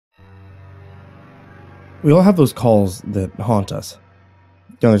We all have those calls that haunt us.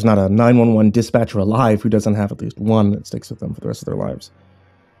 You know, there's not a 911 dispatcher alive who doesn't have at least one that sticks with them for the rest of their lives.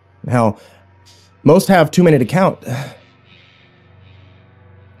 Hell, most have too many to count. I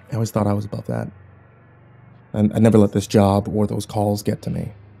always thought I was above that. I never let this job or those calls get to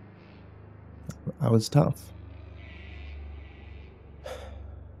me. I was tough.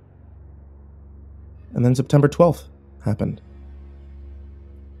 And then September 12th happened.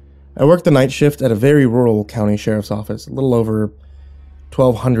 I worked the night shift at a very rural county sheriff's office, a little over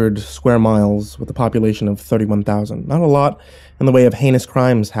 1,200 square miles with a population of 31,000. Not a lot in the way of heinous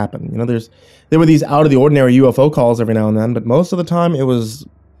crimes happen. You know, there were these out-of-the-ordinary UFO calls every now and then, but most of the time it was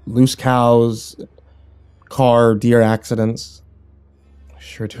loose cows, deer accidents.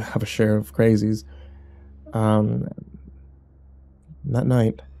 Sure to have a share of crazies. That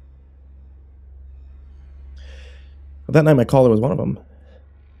night my caller was one of them.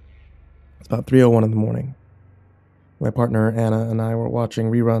 It's about 3:01 in the morning. My partner Anna and I were watching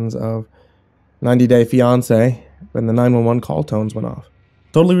reruns of 90 Day Fiancé when the 911 call tones went off.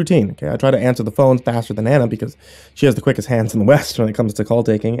 Totally routine, okay? I try to answer the phone faster than Anna because she has the quickest hands in the West when it comes to call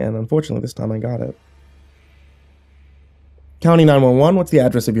taking, and unfortunately this time I got it. County 911, what's the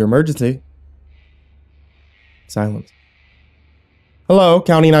address of your emergency? Silence. Hello,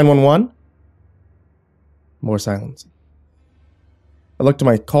 County 911? More silence. I look to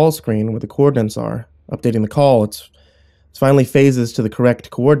my call screen where the coordinates are. Updating the call, it's finally phases to the correct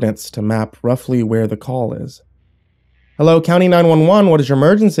coordinates to map roughly where the call is. Hello, County 911, what is your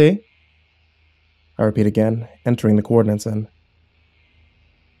emergency? I repeat again, entering the coordinates in.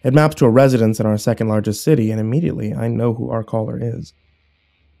 It maps to a residence in our second largest city, and immediately I know who our caller is.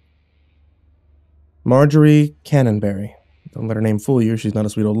 Marjorie Cannonberry. Don't let her name fool you, she's not a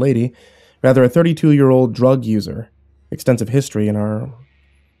sweet old lady. Rather a 32-year-old drug user. Extensive history in our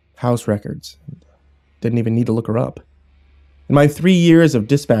house records. Didn't even need to look her up. In my 3 years of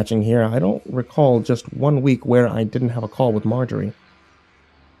dispatching here, I don't recall just 1 week where I didn't have a call with Marjorie.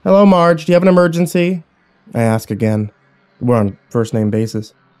 Hello, Marge, do you have an emergency? I ask again. We're on first-name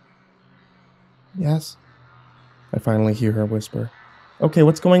basis. Yes? I finally hear her whisper. Okay,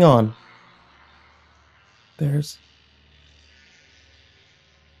 what's going on?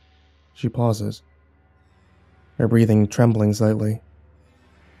 She pauses, her breathing trembling slightly.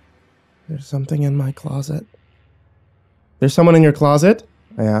 There's something in my closet. There's someone in your closet?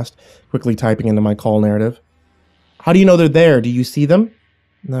 I asked, quickly typing into my call narrative. How do you know they're there? Do you see them?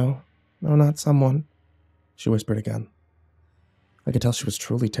 No, not someone, she whispered again. I could tell she was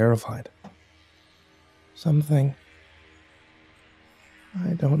truly terrified. Something. I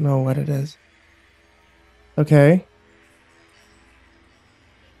don't know what it is. Okay.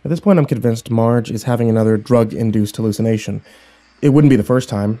 At this point, I'm convinced Marge is having another drug-induced hallucination. It wouldn't be the first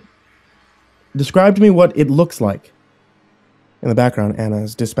time. Describe to me what it looks like. In the background, Anna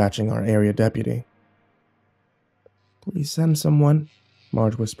is dispatching our area deputy. Please send someone,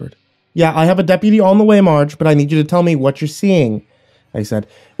 Marge whispered. Yeah, I have a deputy on the way, Marge, but I need you to tell me what you're seeing, I said.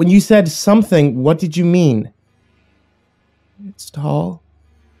 When you said something, what did you mean? It's tall,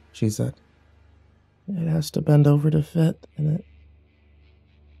 she said. It has to bend over to fit, and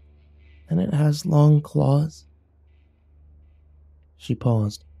it has long claws. She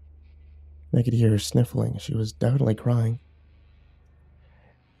paused. I could hear her sniffling. She was definitely crying.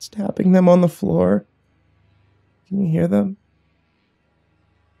 It's tapping them on the floor. Can you hear them?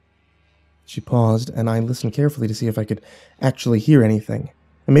 She paused, and I listened carefully to see if I could actually hear anything.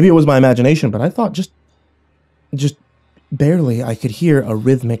 And maybe it was my imagination, but I thought just barely I could hear a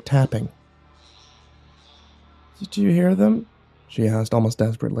rhythmic tapping. Did you hear them? She asked, almost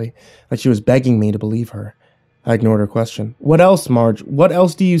desperately, like she was begging me to believe her. I ignored her question. What else, Marge? What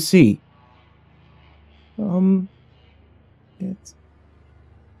else do you see?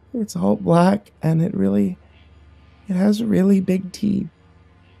 It's all black, and it has really big teeth.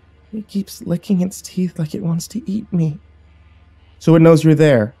 It keeps licking its teeth like it wants to eat me. So it knows you're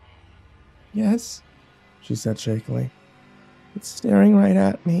there? Yes, she said shakily. It's staring right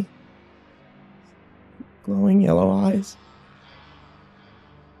at me. Glowing yellow eyes.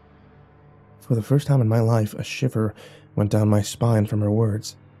 For the first time in my life, a shiver went down my spine from her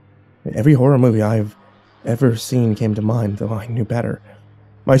words. Every horror movie I've ever seen came to mind, though I knew better.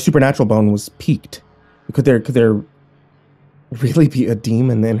 My supernatural bone was piqued. Could there really be a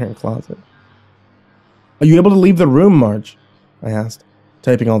demon in her closet? Are you able to leave the room, Marge? I asked,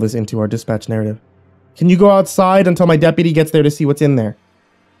 typing all this into our dispatch narrative. Can you go outside until my deputy gets there to see what's in there?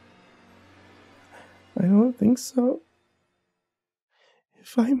 I don't think so.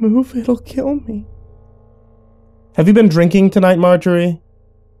 If I move, it'll kill me. Have you been drinking tonight, Marjorie?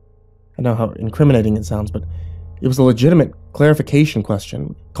 I know how incriminating it sounds, but it was a legitimate clarification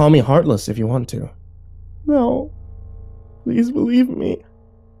question. Call me heartless if you want to. No. Please believe me.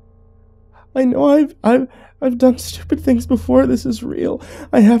 I know I've done stupid things before. This is real.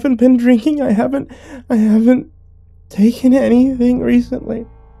 I haven't been drinking. I haven't taken anything recently.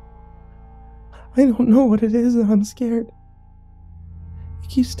 I don't know what it is, and I'm scared. It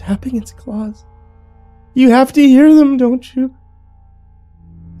keeps tapping its claws. You have to hear them, don't you?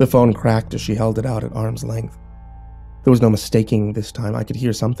 The phone cracked as she held it out at arm's length. There was no mistaking this time. I could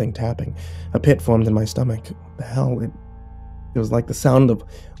hear something tapping. A pit formed in my stomach. What the hell? It was like the sound of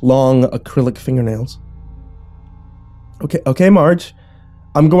long acrylic fingernails. Okay, Marge.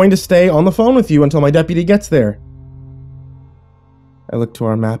 I'm going to stay on the phone with you until my deputy gets there. I looked to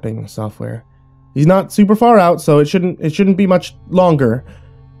our mapping software. He's not super far out, so it shouldn't be much longer.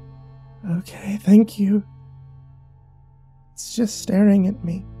 Okay, thank you. It's just staring at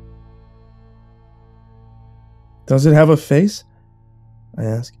me. Does it have a face? I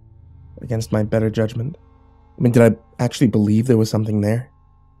asked, against my better judgment. I mean, did I actually believe there was something there?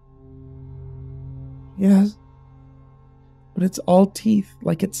 Yes. But it's all teeth,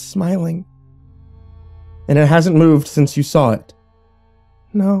 like it's smiling. And it hasn't moved since you saw it?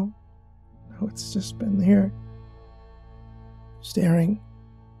 No. No, it's just been here. Staring.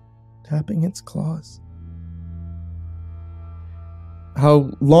 Tapping its claws.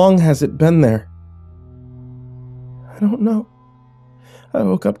 How long has it been there? I don't know. I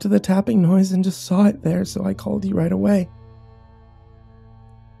woke up to the tapping noise and just saw it there, so I called you right away.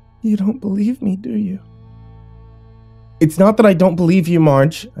 You don't believe me, do you? It's not that I don't believe you,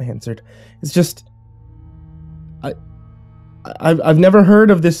 Marge, I answered. It's just... I've never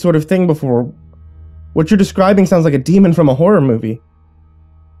heard of this sort of thing before. What you're describing sounds like a demon from a horror movie.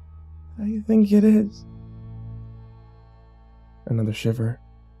 I think it is. Another shiver.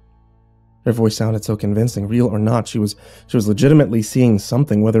 Her voice sounded so convincing. Real or not, she was legitimately seeing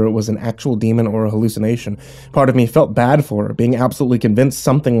something, whether it was an actual demon or a hallucination. Part of me felt bad for her, being absolutely convinced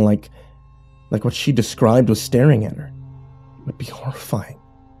something like what she described was staring at her. It would be horrifying.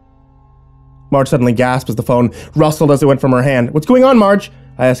 Marge suddenly gasped as the phone rustled as it went from her hand. What's going on, Marge?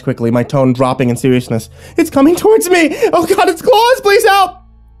 I asked quickly, my tone dropping in seriousness. It's coming towards me! Oh God, it's claws! Please help!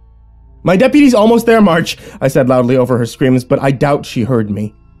 My deputy's almost there, Marge, I said loudly over her screams, but I doubt she heard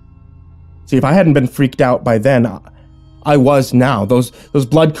me. See, if I hadn't been freaked out by then, I was now. Those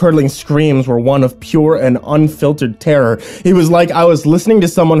blood-curdling screams were one of pure and unfiltered terror. It was like I was listening to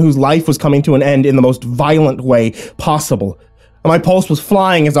someone whose life was coming to an end in the most violent way possible. My pulse was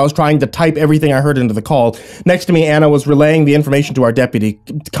flying as I was trying to type everything I heard into the call. Next to me, Anna was relaying the information to our deputy.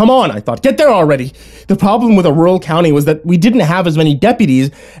 Come on, I thought. Get there already. The problem with a rural county was that we didn't have as many deputies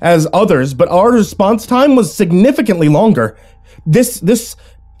as others, but our response time was significantly longer. This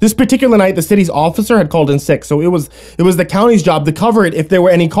particular night, the city's officer had called in sick, so it was the county's job to cover it if there were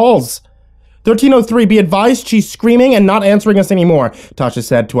any calls. 1303, be advised she's screaming and not answering us anymore, Tasha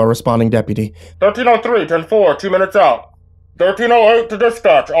said to our responding deputy. 1303, 10-4, 2 minutes out. 1308 to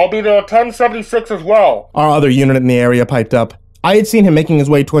dispatch. I'll be there at 1076 as well. Our other unit in the area piped up. I had seen him making his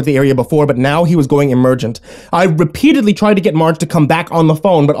way towards the area before, but now he was going emergent. I repeatedly tried to get Marge to come back on the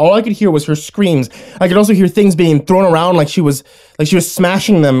phone, but all I could hear was her screams. I could also hear things being thrown around like she was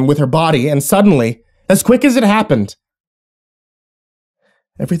smashing them with her body, and suddenly, as quick as it happened,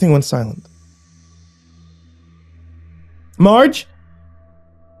 everything went silent. Marge?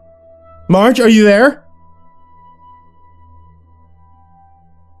 Marge, are you there?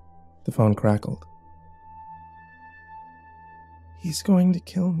 The phone crackled. He's going to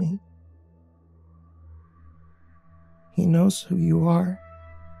kill me. He knows who you are.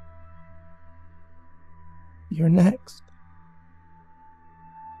 You're next.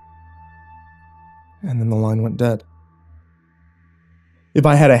 And then the line went dead. If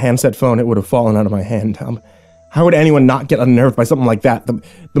I had a handset phone, it would have fallen out of my hand. How would anyone not get unnerved by something like that?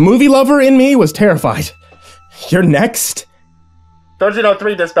 The movie lover in me was terrified. You're next?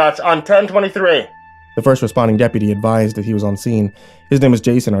 1303 dispatch on 1023. The first responding deputy advised that he was on scene. His name was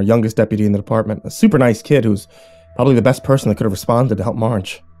Jason, our youngest deputy in the department. A super nice kid who's probably the best person that could have responded to help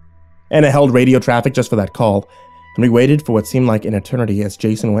Marge. Anna held radio traffic just for that call, and we waited for what seemed like an eternity as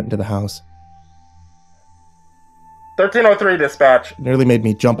Jason went into the house. 1303 dispatch. It nearly made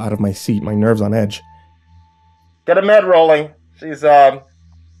me jump out of my seat, my nerves on edge. Get a med rolling. She's cut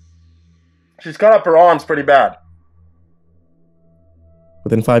up her arms pretty bad.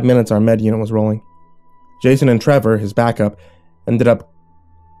 Within 5 minutes, our med unit was rolling. Jason and Trevor, his backup, ended up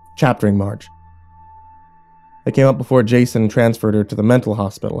chaptering Marge. I came up before Jason transferred her to the mental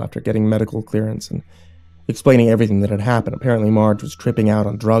hospital after getting medical clearance, and explaining everything that had happened. Apparently Marge was tripping out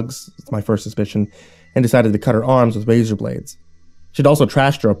on drugs, it's my first suspicion, and decided to cut her arms with razor blades. She'd also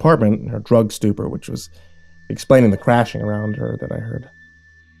trashed her apartment in her drug stupor, which was explaining the crashing around her that I heard.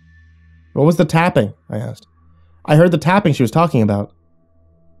 What was the tapping? I asked. I heard the tapping she was talking about.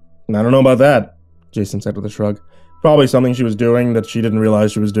 I don't know about that, Jason said with a shrug. Probably something she was doing that she didn't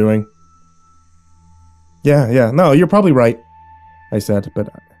realize she was doing. Yeah, no, you're probably right, I said, but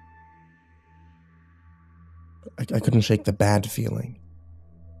I couldn't shake the bad feeling.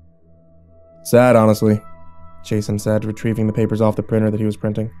 Sad, honestly, Jason said, retrieving the papers off the printer that he was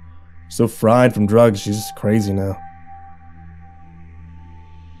printing. So fried from drugs, she's crazy now.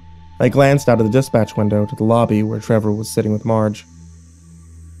 I glanced out of the dispatch window to the lobby where Trevor was sitting with Marge.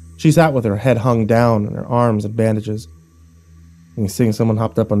 She sat with her head hung down and her arms in bandages. And seeing someone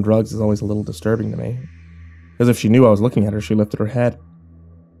hopped up on drugs is always a little disturbing to me. As if she knew I was looking at her, she lifted her head.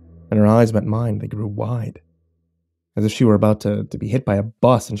 And her eyes met mine. They grew wide. As if she were about to be hit by a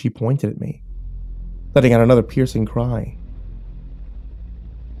bus, and she pointed at me, letting out another piercing cry.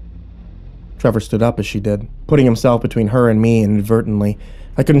 Trevor stood up as she did, putting himself between her and me inadvertently.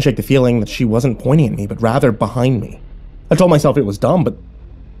 I couldn't shake the feeling that she wasn't pointing at me, but rather behind me. I told myself it was dumb, but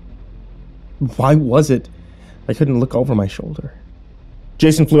why was it? I couldn't look over my shoulder.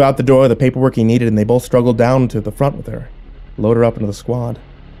 Jason flew out the door with the paperwork he needed, and they both struggled down to the front with her, load her up into the squad.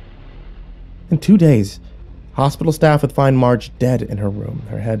 In 2 days, hospital staff would find Marge dead in her room,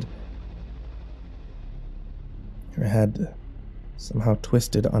 her head somehow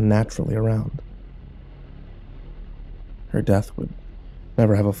twisted unnaturally around. Her death would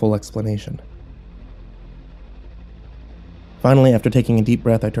never have a full explanation. Finally, after taking a deep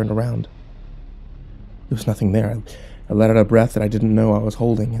breath, I turned around. There was nothing there. I let out a breath that I didn't know I was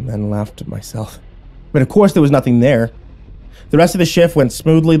holding, and then laughed at myself. But of course there was nothing there. The rest of the shift went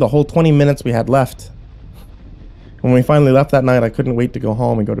smoothly the whole 20 minutes we had left. When we finally left that night, I couldn't wait to go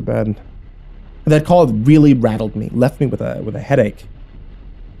home and go to bed. That call really rattled me, left me with a headache.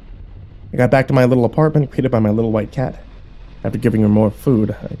 I got back to my little apartment, greeted by my little white cat. After giving her more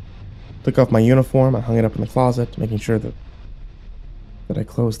food, I took off my uniform, I hung it up in the closet, making sure that I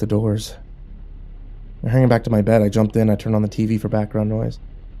closed the doors. Hanging back to my bed, I jumped in, I turned on the TV for background noise.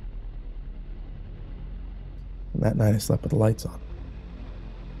 And that night I slept with the lights on.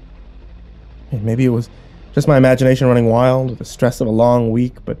 And maybe it was just my imagination running wild, the stress of a long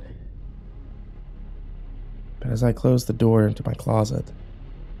week, but as I closed the door into my closet,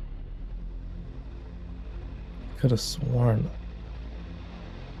 I could have sworn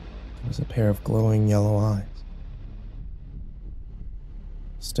there was a pair of glowing yellow eyes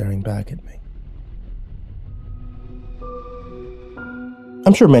staring back at me.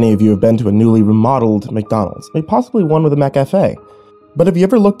 I'm sure many of you have been to a newly remodeled McDonald's, maybe possibly one with a McCafe. But have you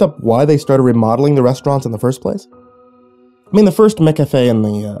ever looked up why they started remodeling the restaurants in the first place? I mean, the first McCafe in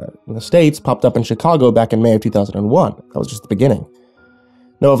the States popped up in Chicago back in May of 2001. That was just the beginning.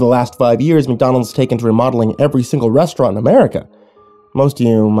 Now, over the last 5 years, McDonald's has taken to remodeling every single restaurant in America. Most of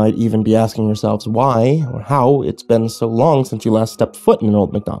you might even be asking yourselves why or how it's been so long since you last stepped foot in an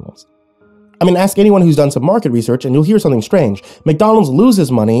old McDonald's. I mean, ask anyone who's done some market research and you'll hear something strange. McDonald's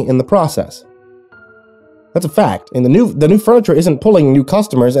loses money in the process. That's a fact. And the new furniture isn't pulling new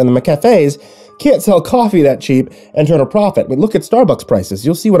customers, and the McCafes can't sell coffee that cheap and turn a profit. I mean, look at Starbucks prices.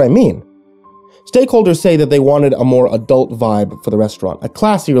 You'll see what I mean. Stakeholders say that they wanted a more adult vibe for the restaurant, a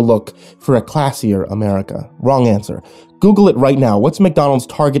classier look for a classier America. Wrong answer. Google it right now. What's McDonald's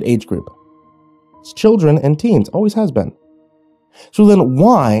target age group? It's children and teens. Always has been. So then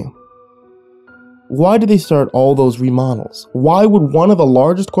why did they start all those remodels? Why would one of the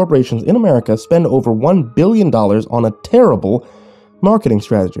largest corporations in America spend over $1 billion on a terrible marketing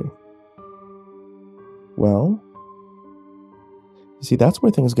strategy? Well, you see, that's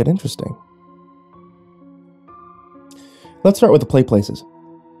where things get interesting. Let's start with the play places.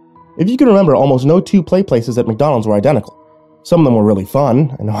 If you can remember, almost no two play places at McDonald's were identical. Some of them were really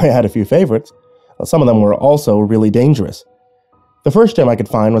fun. I know I had a few favorites. Some of them were also really dangerous. The first gem I could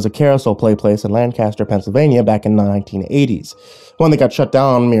find was a carousel play place in Lancaster, Pennsylvania back in the 1980s, one that got shut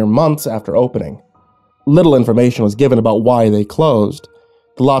down mere months after opening. Little information was given about why they closed.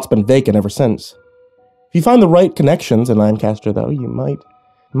 The lot's been vacant ever since. If you find the right connections in Lancaster, though, you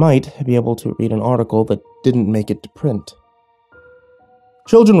might be able to read an article that didn't make it to print.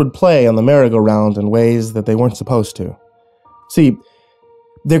 Children would play on the merry-go-round in ways that they weren't supposed to. See,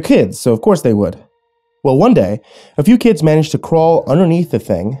 they're kids, so of course they would. Well, one day, a few kids managed to crawl underneath the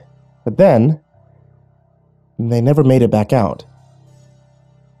thing, but then they never made it back out.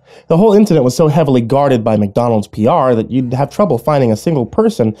 The whole incident was so heavily guarded by McDonald's PR that you'd have trouble finding a single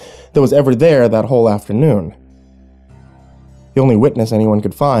person that was ever there that whole afternoon. The only witness anyone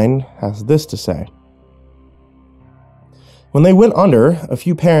could find has this to say. When they went under, a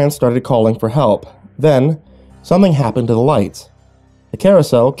few parents started calling for help. Then, something happened to the lights. The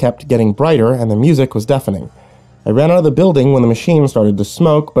carousel kept getting brighter and the music was deafening. I ran out of the building when the machine started to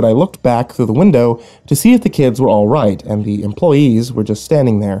smoke, but I looked back through the window to see if the kids were all right, and the employees were just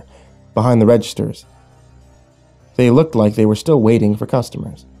standing there, behind the registers. They looked like they were still waiting for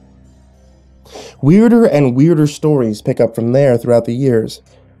customers. Weirder and weirder stories pick up from there throughout the years.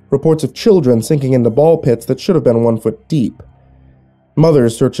 Reports of children sinking into ball pits that should have been 1 foot deep.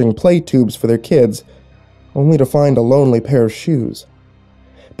 Mothers searching play tubes for their kids, only to find a lonely pair of shoes.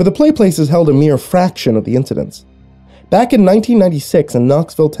 But the play places held a mere fraction of the incidents. Back in 1996 in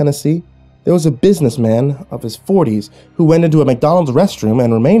Knoxville, Tennessee, there was a businessman of his 40s who went into a McDonald's restroom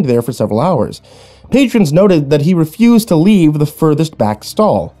and remained there for several hours. Patrons noted that he refused to leave the furthest back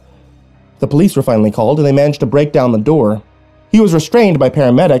stall. The police were finally called and they managed to break down the door. He was restrained by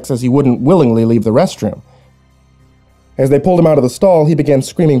paramedics as he wouldn't willingly leave the restroom. As they pulled him out of the stall, he began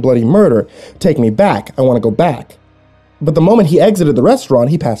screaming bloody murder. "Take me back, I want to go back." But the moment he exited the restaurant,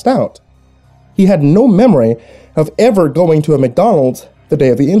 he passed out. He had no memory of ever going to a McDonald's the day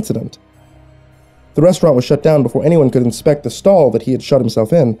of the incident. The restaurant was shut down before anyone could inspect the stall that he had shut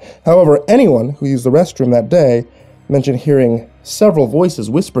himself in. However, anyone who used the restroom that day mentioned hearing several voices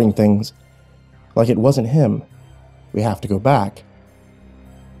whispering things like it wasn't him. "We have to go back.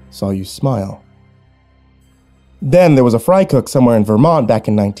 Saw you smile." Then there was a fry cook somewhere in Vermont back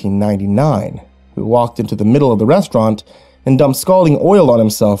in 1999 who walked into the middle of the restaurant and dumped scalding oil on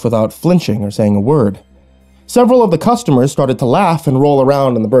himself without flinching or saying a word. Several of the customers started to laugh and roll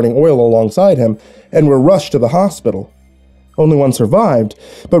around in the burning oil alongside him and were rushed to the hospital. Only one survived,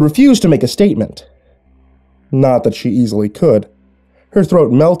 but refused to make a statement. Not that she easily could. Her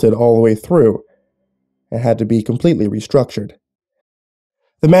throat melted all the way through and had to be completely restructured.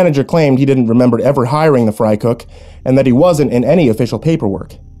 The manager claimed he didn't remember ever hiring the fry cook and that he wasn't in any official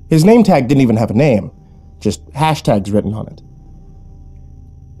paperwork. His name tag didn't even have a name, just hashtags written on it.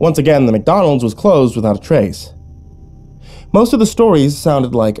 Once again, the McDonald's was closed without a trace. Most of the stories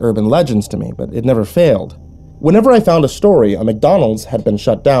sounded like urban legends to me, but it never failed. Whenever I found a story, a McDonald's had been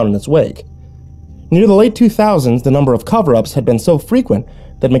shut down in its wake. Near the late 2000s, the number of cover-ups had been so frequent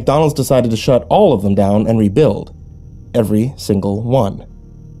that McDonald's decided to shut all of them down and rebuild. Every single one.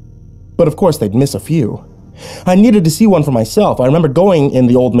 But of course they'd miss a few. I needed to see one for myself. I remember going in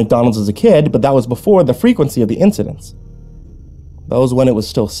the old McDonald's as a kid, but that was before the frequency of the incidents. That was when it was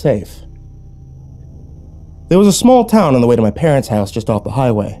still safe. There was a small town on the way to my parents' house just off the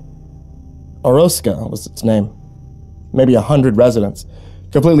highway. Oroska was its name. Maybe 100 residents,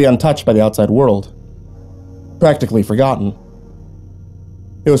 completely untouched by the outside world. Practically forgotten.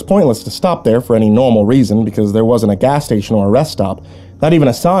 It was pointless to stop there for any normal reason because there wasn't a gas station or a rest stop, not even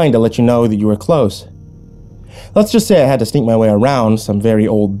a sign to let you know that you were close. Let's just say I had to sneak my way around some very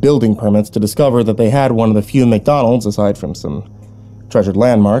old building permits to discover that they had one of the few McDonald's, aside from some treasured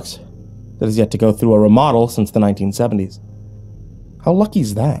landmarks, that has yet to go through a remodel since the 1970s. How lucky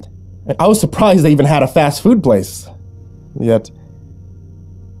is that? I was surprised they even had a fast food place. Yet,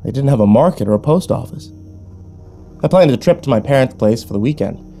 they didn't have a market or a post office. I planned a trip to my parents' place for the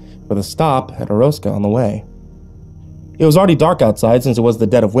weekend, with a stop at Oroska on the way. It was already dark outside since it was the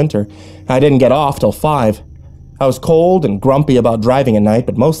dead of winter, and I didn't get off till 5. I was cold and grumpy about driving at night,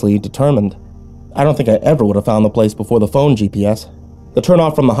 but mostly determined. I don't think I ever would have found the place before the phone GPS. The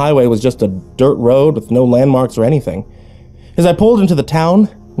turnoff from the highway was just a dirt road with no landmarks or anything. As I pulled into the town,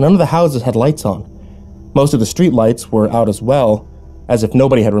 none of the houses had lights on. Most of the street lights were out as well, as if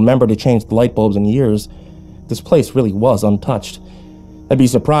nobody had remembered to change the light bulbs in years. This place really was untouched. I'd be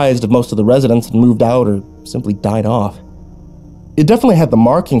surprised if most of the residents had moved out or simply died off. It definitely had the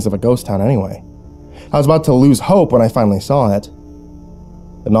markings of a ghost town anyway. I was about to lose hope when I finally saw it.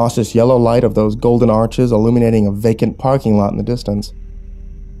 The nauseous yellow light of those golden arches illuminating a vacant parking lot in the distance.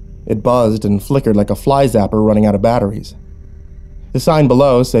 It buzzed and flickered like a fly zapper running out of batteries. The sign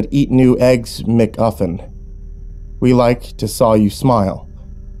below said, "Eat new eggs, McUffin. We like to saw you smile,"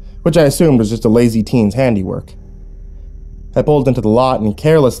 which I assumed was just a lazy teen's handiwork. I pulled into the lot and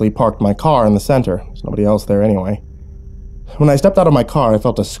carelessly parked my car in the center. There's nobody else there anyway. When I stepped out of my car, I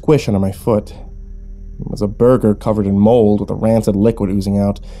felt a squish under my foot. It was a burger covered in mold with a rancid liquid oozing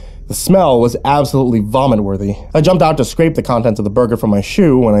out. The smell was absolutely vomit-worthy. I jumped out to scrape the contents of the burger from my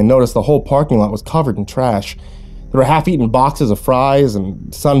shoe when I noticed the whole parking lot was covered in trash. There were half-eaten boxes of fries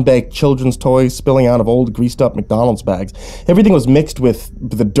and sun-baked children's toys spilling out of old greased-up McDonald's bags. Everything was mixed with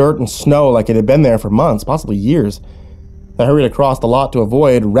the dirt and snow like it had been there for months, possibly years. I hurried across the lot to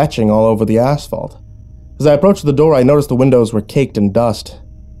avoid retching all over the asphalt. As I approached the door, I noticed the windows were caked in dust.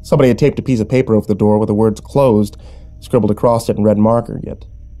 Somebody had taped a piece of paper over the door with the words "closed" scribbled across it in red marker, yet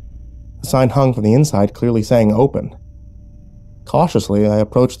the sign hung from the inside, clearly saying "open." Cautiously, I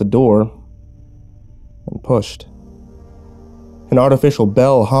approached the door and pushed. An artificial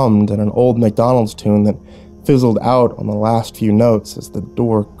bell hummed and an old McDonald's tune that fizzled out on the last few notes as the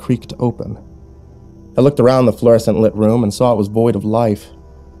door creaked open. I looked around the fluorescent-lit room and saw it was void of life.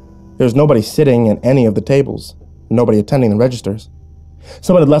 There was nobody sitting at any of the tables, nobody attending the registers.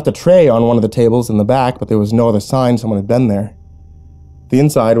 Someone had left a tray on one of the tables in the back, but there was no other sign someone had been there. The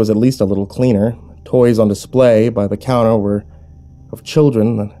inside was at least a little cleaner. Toys on display by the counter were of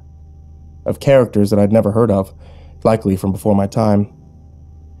children, of characters that I'd never heard of, likely from before my time.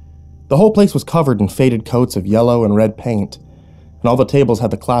 The whole place was covered in faded coats of yellow and red paint, and all the tables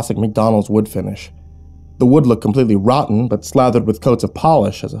had the classic McDonald's wood finish. The wood looked completely rotten, but slathered with coats of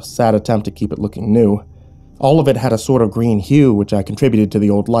polish as a sad attempt to keep it looking new. All of it had a sort of green hue, which I contributed to the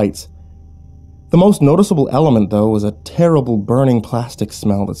old lights. The most noticeable element, though, was a terrible burning plastic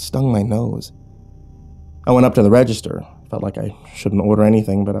smell that stung my nose. I went up to the register. Felt like I shouldn't order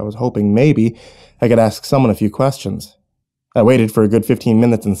anything, but I was hoping maybe I could ask someone a few questions. I waited for a good 15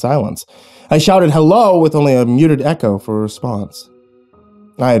 minutes in silence. I shouted hello with only a muted echo for a response.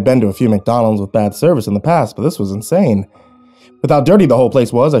 I had been to a few McDonald's with bad service in the past, but this was insane. With how dirty the whole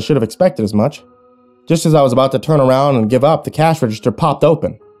place was, I should have expected as much. Just as I was about to turn around and give up, the cash register popped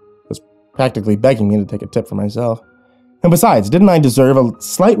open. It was practically begging me to take a tip for myself. And besides, didn't I deserve a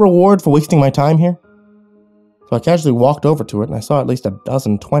slight reward for wasting my time here? So I casually walked over to it and I saw at least a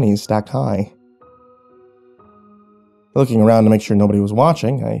dozen 20s stacked high. Looking around to make sure nobody was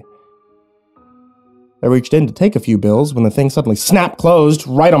watching, I reached in to take a few bills when the thing suddenly snapped closed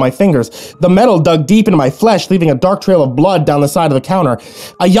right on my fingers. The metal dug deep into my flesh, leaving a dark trail of blood down the side of the counter.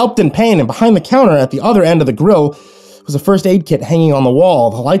 I yelped in pain, and behind the counter at the other end of the grill was a first aid kit hanging on the wall.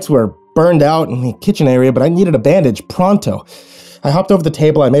 The lights were burned out in the kitchen area, but I needed a bandage pronto. I hopped over the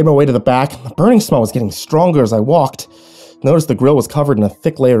table, I made my way to the back. The burning smell was getting stronger as I walked. Noticed the grill was covered in a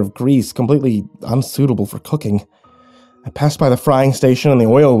thick layer of grease, completely unsuitable for cooking. I passed by the frying station and the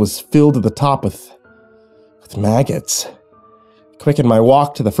oil was filled to the top with maggots. I quickened my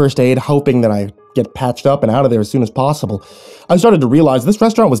walk to the first aid, hoping that I'd get patched up and out of there as soon as possible. I started to realize this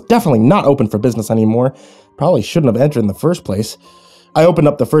restaurant was definitely not open for business anymore. Probably shouldn't have entered in the first place. I opened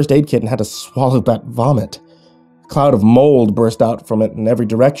up the first aid kit and had to swallow that vomit. A cloud of mold burst out from it in every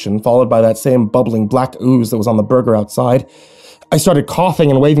direction, followed by that same bubbling black ooze that was on the burger outside. I started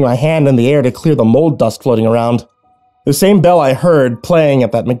coughing and waving my hand in the air to clear the mold dust floating around. The same bell I heard playing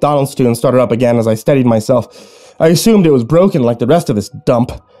at that McDonald's tune started up again as I steadied myself. I assumed it was broken like the rest of this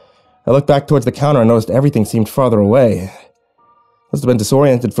dump. I looked back towards the counter and noticed everything seemed farther away. Must have been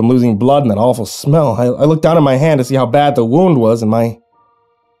disoriented from losing blood and that awful smell. I looked down at my hand to see how bad the wound was, and my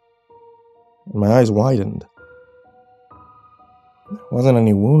eyes widened. There wasn't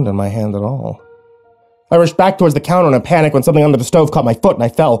any wound on my hand at all. I rushed back towards the counter in a panic when something under the stove caught my foot and I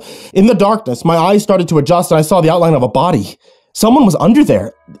fell. In the darkness, my eyes started to adjust and I saw the outline of a body. Someone was under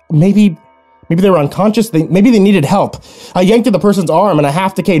there. Maybe they were unconscious. Maybe they needed help. I yanked at the person's arm and a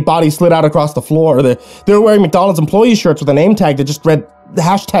half-decayed body slid out across the floor. They were wearing McDonald's employee shirts with a name tag that just read the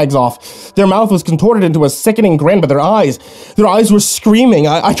hashtags off. Their mouth was contorted into a sickening grin, but their eyes were screaming.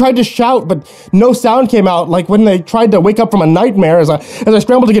 I tried to shout, but no sound came out, like when they tried to wake up from a nightmare. As I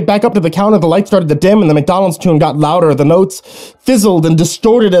scrambled to get back up to the counter, the light started to dim and the McDonald's tune got louder. The notes fizzled and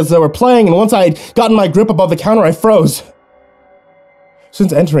distorted as they were playing, and once I had gotten my grip above the counter, I froze.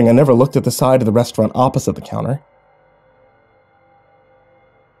 Since entering, I never looked at the side of the restaurant opposite the counter.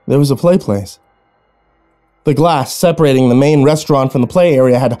 There was a play place. The glass separating the main restaurant from the play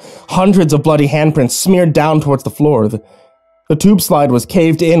area had hundreds of bloody handprints smeared down towards the floor. The tube slide was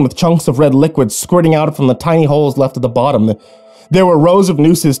caved in with chunks of red liquid squirting out from the tiny holes left at the bottom. There were rows of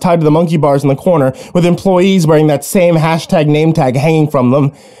nooses tied to the monkey bars in the corner, with employees wearing that same hashtag name tag hanging from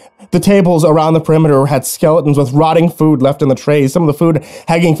them. The tables around the perimeter had skeletons with rotting food left in the trays, some of the food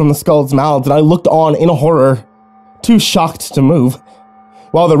hanging from the skulls' mouths, and I looked on in horror, too shocked to move.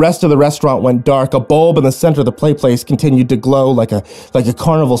 While the rest of the restaurant went dark, a bulb in the center of the play place continued to glow like a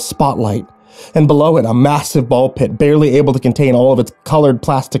carnival spotlight. and below it a massive ball pit, barely able to contain all of its colored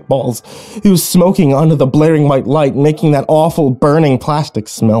plastic balls. It was smoking under the blaring white light, making that awful burning plastic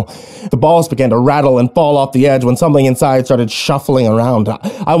smell. The balls began to rattle and fall off the edge when something inside started shuffling around.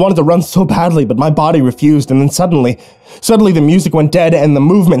 I wanted to run so badly, but my body refused, and then suddenly the music went dead and the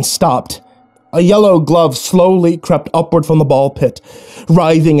movement stopped. A yellow glove slowly crept upward from the ball pit,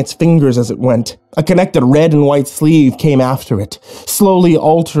 writhing its fingers as it went. A connected red and white sleeve came after it, slowly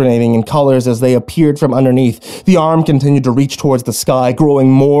alternating in colors as they appeared from underneath. The arm continued to reach towards the sky,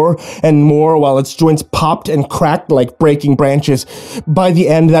 growing more and more while its joints popped and cracked like breaking branches. By the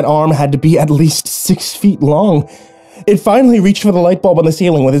end, that arm had to be at least 6 feet long. It finally reached for the light bulb on the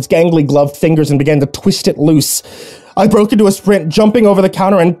ceiling with its gangly gloved fingers and began to twist it loose. I broke into a sprint, jumping over the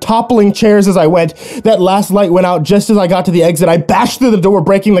counter and toppling chairs as I went. That last light went out just as I got to the exit. I bashed through the door,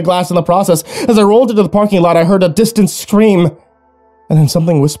 breaking the glass in the process. As I rolled into the parking lot, I heard a distant scream. And then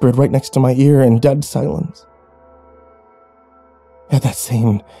something whispered right next to my ear in dead silence. It had that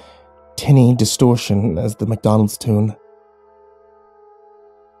same tinny distortion as the McDonald's tune.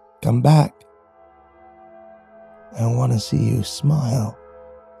 Come back. I want to see you smile.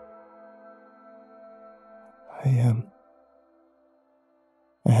 I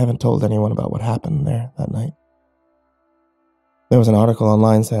haven't told anyone about what happened there that night. There was an article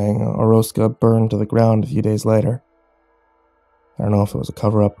online saying Orozco burned to the ground a few days later. I don't know if it was a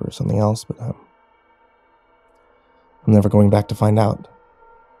cover-up or something else, but I'm never going back to find out.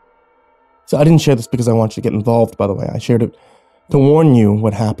 So I didn't share this because I want you to get involved, by the way. I shared it to warn you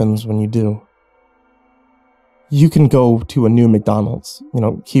what happens when you do. You can go to a new McDonald's,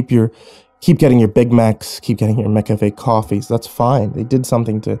 keep getting your Big Macs, keep getting your McCafe coffees. That's fine. They did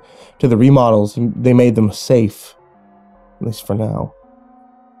something to the remodels. They made them safe, at least for now.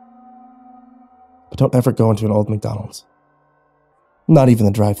 But don't ever go into an old McDonald's. Not even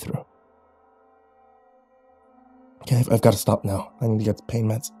the drive-thru. Okay, I've got to stop now. I need to get the pain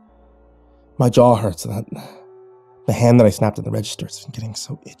meds. My jaw hurts. The hand that I snapped at the register is getting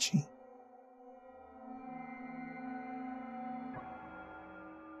so itchy.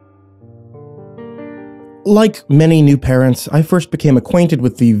 Like many new parents, I first became acquainted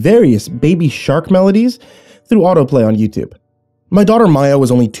with the various baby shark melodies through autoplay on YouTube. My daughter Maya was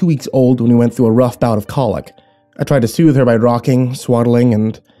only 2 weeks old when we went through a rough bout of colic. I tried to soothe her by rocking, swaddling,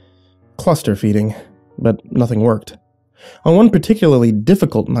 and cluster feeding, but nothing worked. On one particularly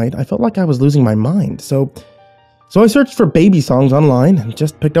difficult night, I felt like I was losing my mind, so I searched for baby songs online and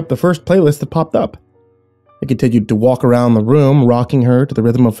just picked up the first playlist that popped up. I continued to walk around the room, rocking her to the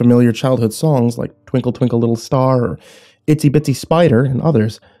rhythm of familiar childhood songs like Twinkle Twinkle Little Star or Itsy Bitsy Spider and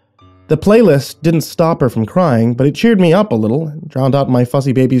others. The playlist didn't stop her from crying, but it cheered me up a little and drowned out my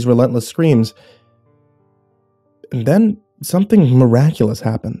fussy baby's relentless screams. And then something miraculous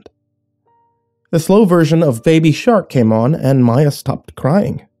happened. The slow version of Baby Shark came on and Maya stopped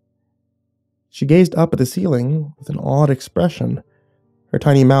crying. She gazed up at the ceiling with an odd expression, her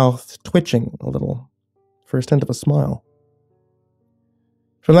tiny mouth twitching a little. First hint of a smile.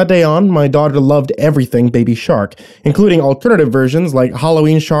 From that day on, my daughter loved everything Baby Shark, including alternative versions like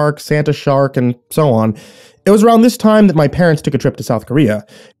Halloween Shark, Santa Shark, and so on. It was around this time that my parents took a trip to South Korea.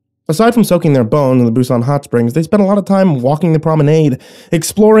 Aside from soaking their bones in the Busan hot springs, they spent a lot of time walking the promenade,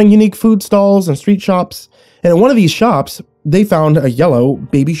 exploring unique food stalls and street shops, and in one of these shops, they found a yellow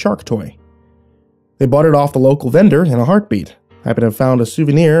Baby Shark toy. They bought it off the local vendor in a heartbeat, happy to have found a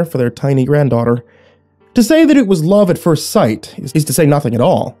souvenir for their tiny granddaughter. To say that it was love at first sight is to say nothing at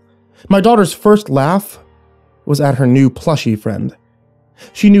all. My daughter's first laugh was at her new plushie friend.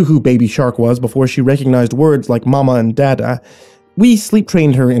 She knew who Baby Shark was before she recognized words like mama and dada. We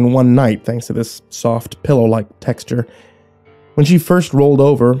sleep-trained her in one night thanks to this soft, pillow-like texture. When she first rolled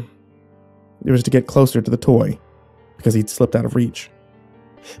over, it was to get closer to the toy, because he'd slipped out of reach.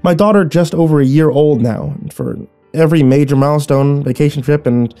 My daughter, just over a year old now, and for every major milestone, vacation trip,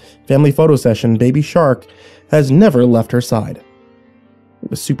 and family photo session, Baby Shark has never left her side. It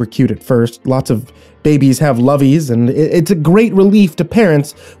was super cute at first. Lots of babies have lovies, and it's a great relief to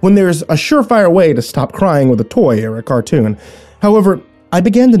parents when there's a surefire way to stop crying with a toy or a cartoon. However, I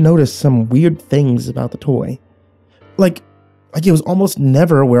began to notice some weird things about the toy. Like it was almost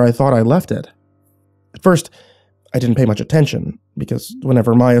never where I thought I left it. At first, I didn't pay much attention, because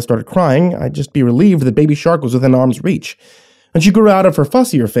whenever Maya started crying, I'd just be relieved that Baby Shark was within arm's reach. When she grew out of her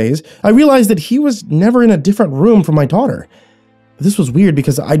fussier phase, I realized that he was never in a different room from my daughter. This was weird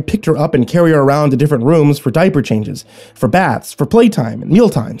because I'd picked her up and carry her around to different rooms for diaper changes, for baths, for playtime, and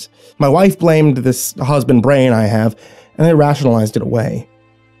mealtimes. My wife blamed this husband brain I have, and I rationalized it away.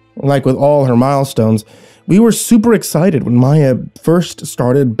 Like with all her milestones, we were super excited when Maya first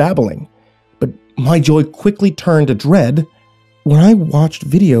started babbling. My joy quickly turned to dread when I watched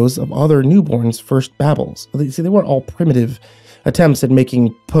videos of other newborns' first babbles. See, they were all primitive attempts at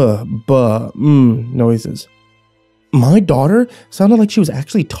making p, b, noises. My daughter sounded like she was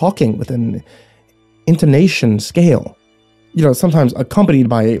actually talking with an intonation scale. You know, sometimes accompanied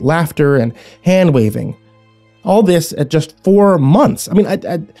by laughter and hand-waving. All this at just 4 months. I mean,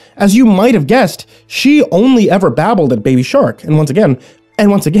 as you might have guessed, she only ever babbled at Baby Shark. And once again,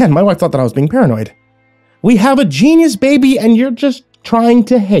 my wife thought that I was being paranoid. "We have a genius baby and you're just trying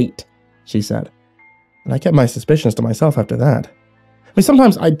to hate," she said. And I kept my suspicions to myself after that. I mean,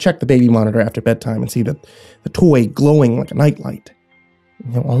 sometimes I'd check the baby monitor after bedtime and see the toy glowing like a nightlight,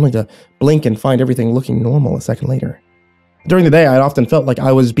 only to blink and find everything looking normal a second later. During the day, I often felt like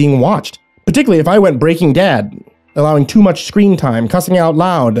I was being watched, particularly if I went Breaking Dad, allowing too much screen time, cussing out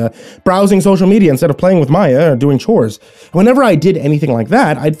loud, browsing social media instead of playing with Maya or doing chores. Whenever I did anything like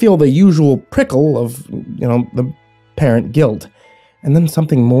that, I'd feel the usual prickle of, the parent guilt, and then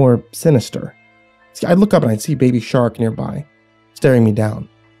something more sinister. See, I'd look up and I'd see Baby Shark nearby, staring me down.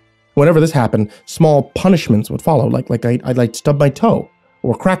 Whenever this happened, small punishments would follow, like I'd stub my toe,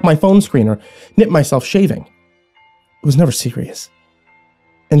 or crack my phone screen, or nip myself shaving. It was never serious.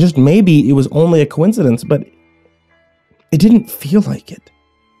 And just maybe it was only a coincidence, but it didn't feel like it.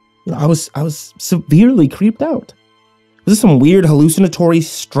 I was severely creeped out. Was this some weird hallucinatory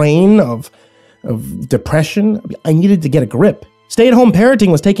strain of depression? I needed to get a grip. Stay-at-home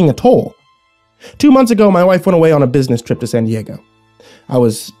parenting was taking a toll. 2 months ago, my wife went away on a business trip to San Diego. I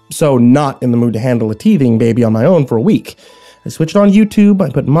was so not in the mood to handle a teething baby on my own for a week. I switched on YouTube, I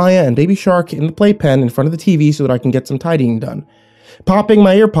put Maya and Baby Shark in the playpen in front of the TV so that I can get some tidying done. Popping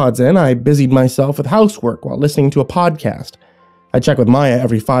my earpods in, I busied myself with housework while listening to a podcast. I checked with Maya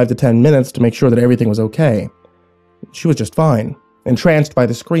every 5 to 10 minutes to make sure that everything was okay. She was just fine, entranced by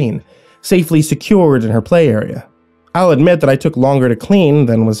the screen, safely secured in her play area. I'll admit that I took longer to clean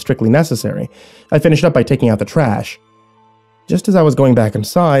than was strictly necessary. I finished up by taking out the trash. Just as I was going back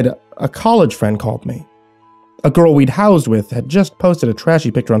inside, a college friend called me. A girl we'd housed with had just posted a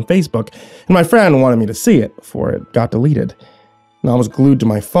trashy picture on Facebook, and my friend wanted me to see it before it got deleted. And I was glued to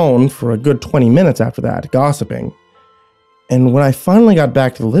my phone for a good 20 minutes after that, gossiping. And when I finally got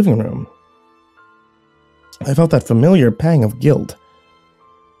back to the living room, I felt that familiar pang of guilt.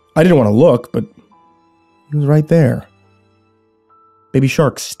 I didn't want to look, but he was right there. Baby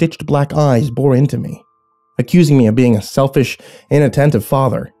Shark's stitched black eyes bore into me, accusing me of being a selfish, inattentive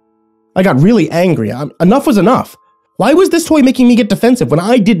father. I got really angry. Enough was enough. Why was this toy making me get defensive when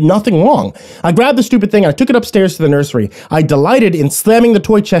I did nothing wrong? I grabbed the stupid thing and I took it upstairs to the nursery. I delighted in slamming the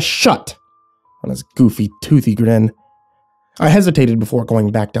toy chest shut on his goofy, toothy grin. I hesitated before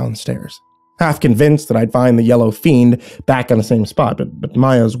going back downstairs, half convinced that I'd find the yellow fiend back on the same spot, but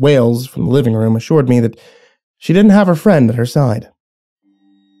Maya's wails from the living room assured me that she didn't have her friend at her side.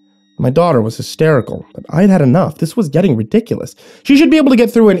 My daughter was hysterical, but I'd had enough. This was getting ridiculous. She should be able to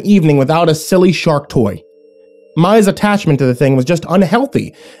get through an evening without a silly shark toy. Maya's attachment to the thing was just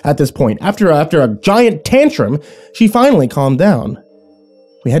unhealthy at this point. After a giant tantrum, she finally calmed down.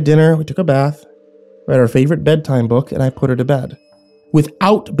 We had dinner, we took a bath, read our favorite bedtime book, and I put her to bed.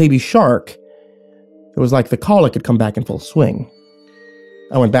 Without Baby Shark, it was like the colic had come back in full swing.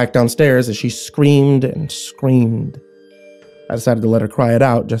 I went back downstairs as she screamed and screamed. I decided to let her cry it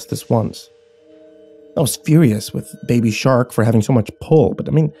out just this once. I was furious with Baby Shark for having so much pull,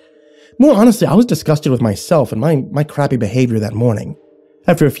 but more honestly, I was disgusted with myself and my crappy behavior that morning.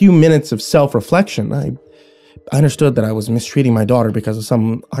 After a few minutes of self-reflection, I understood that I was mistreating my daughter because of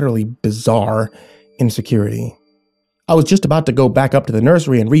some utterly bizarre insecurity. I was just about to go back up to the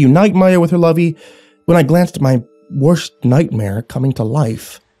nursery and reunite Maya with her lovey when I glanced at my worst nightmare coming to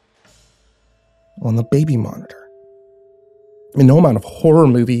life on the baby monitor. No amount of horror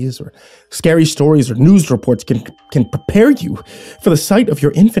movies or scary stories or news reports can prepare you for the sight of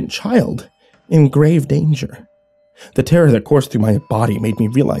your infant child in grave danger. The terror that coursed through my body made me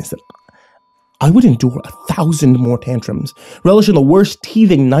realize that I would endure 1,000 more tantrums, relish in the worst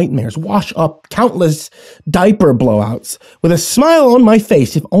teething nightmares, wash up countless diaper blowouts with a smile on my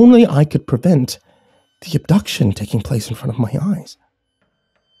face if only I could prevent the abduction taking place in front of my eyes.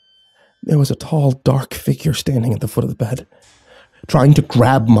 There was a tall, dark figure standing at the foot of the bed, trying to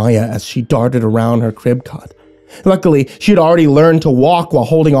grab Maya as she darted around her crib cot. Luckily, she had already learned to walk while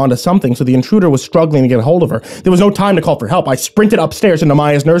holding on to something, so the intruder was struggling to get a hold of her. There was no time to call for help. I sprinted upstairs into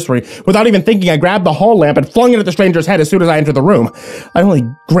Maya's nursery. Without even thinking, I grabbed the hall lamp and flung it at the stranger's head as soon as I entered the room. I only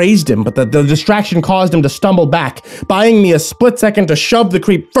grazed him, but the distraction caused him to stumble back, buying me a split second to shove the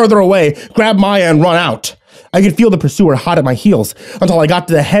creep further away, grab Maya, and run out. I could feel the pursuer hot at my heels until I got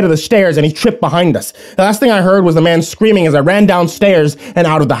to the head of the stairs and he tripped behind us. The last thing I heard was the man screaming as I ran downstairs and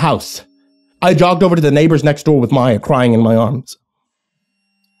out of the house. I jogged over to the neighbors next door with Maya crying in my arms.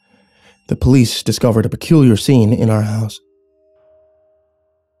 The police discovered a peculiar scene in our house.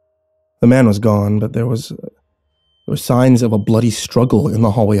 The man was gone, but there were signs of a bloody struggle in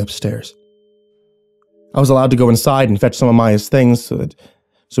the hallway upstairs. I was allowed to go inside and fetch some of Maya's things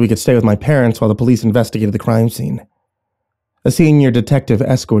so we could stay with my parents while the police investigated the crime scene. A senior detective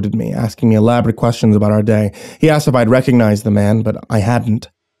escorted me, asking me elaborate questions about our day. He asked if I'd recognized the man, but I hadn't.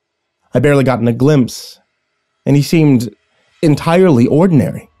 I barely gotten a glimpse, and he seemed entirely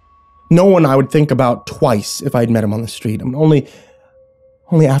ordinary. No one I would think about twice if I'd met him on the street. Only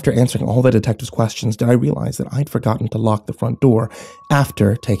after answering all the detective's questions did I realize that I'd forgotten to lock the front door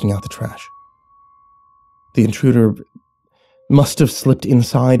after taking out the trash. The intruder must have slipped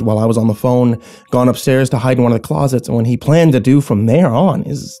inside while I was on the phone, gone upstairs to hide in one of the closets, and what he planned to do from there on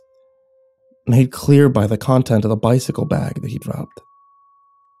is made clear by the content of the bicycle bag that he dropped.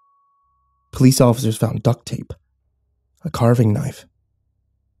 Police officers found duct tape, a carving knife,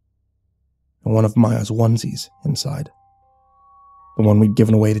 and one of Maya's onesies inside. The one we'd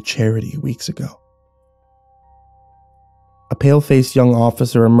given away to charity weeks ago. A pale-faced young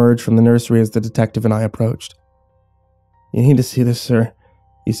officer emerged from the nursery as the detective and I approached. "You need to see this, sir,"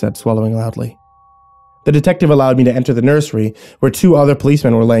 he said, swallowing loudly. The detective allowed me to enter the nursery, where 2 other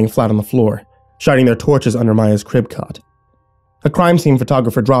policemen were laying flat on the floor, shining their torches under Maya's crib cot. A crime scene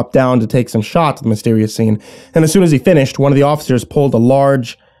photographer dropped down to take some shots of the mysterious scene, and as soon as he finished, one of the officers pulled a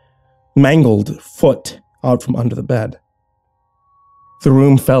large, mangled foot out from under the bed. The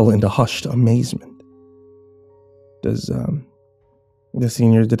room fell into hushed amazement. Does, the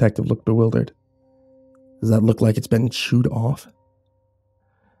senior detective look bewildered? Does that look like it's been chewed off?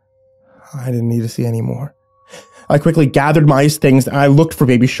 I didn't need to see any more. I quickly gathered Maya's things and I looked for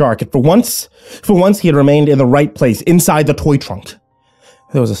Baby Shark, and for once he had remained in the right place, inside the toy trunk.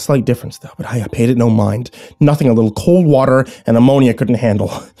 There was a slight difference though, but I paid it no mind. Nothing a little cold water and ammonia couldn't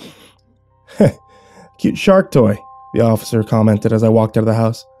handle. Cute shark toy, the officer commented as I walked out of the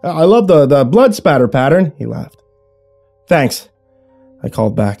house. I love the blood spatter pattern, he laughed. Thanks, I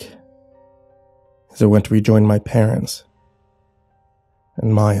called back as I went to rejoin my parents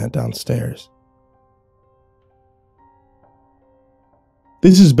and Maya downstairs.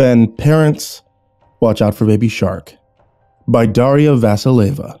 This has been Parents, Watch Out for Baby Shark by Daria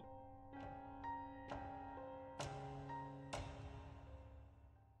Vasileva.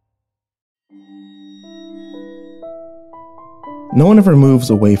 No one ever moves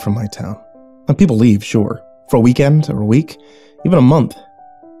away from my town. And people leave, sure, for a weekend or a week, even a month,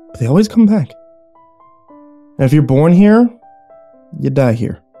 but they always come back. And if you're born here, you die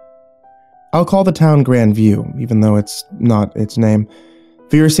here. I'll call the town Grandview, even though it's not its name,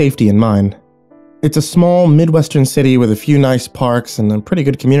 for your safety and mine. It's a small Midwestern city with a few nice parks and a pretty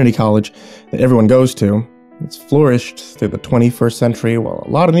good community college that everyone goes to. It's flourished through the 21st century, while a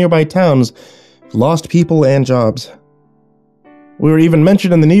lot of nearby towns lost people and jobs. We were even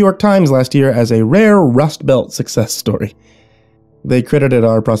mentioned in the New York Times last year as a rare Rust Belt success story. They credited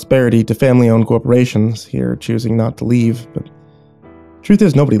our prosperity to family-owned corporations, here choosing not to leave, but truth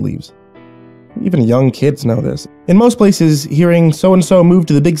is nobody leaves. Even young kids know this. In most places, hearing so-and-so moved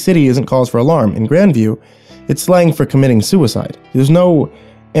to the big city isn't cause for alarm. In Grandview, it's slang for committing suicide. There's no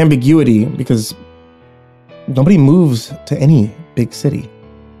ambiguity because nobody moves to any big city.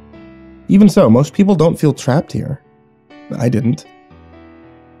 Even so, most people don't feel trapped here. I didn't.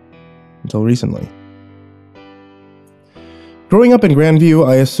 Until recently. Growing up in Grandview,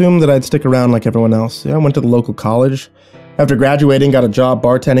 I assumed that I'd stick around like everyone else. I went to the local college. After graduating, got a job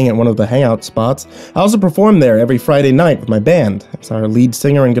bartending at one of the hangout spots. I also performed there every Friday night with my band as our lead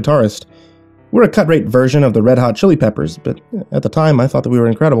singer and guitarist. We're a cut-rate version of the Red Hot Chili Peppers, but at the time I thought that we were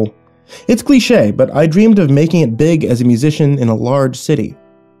incredible. It's cliché, but I dreamed of making it big as a musician in a large city.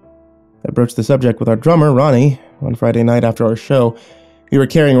 I broached the subject with our drummer, Ronnie, one Friday night after our show. We were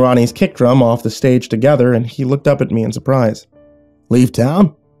carrying Ronnie's kick drum off the stage together, and he looked up at me in surprise. "Leave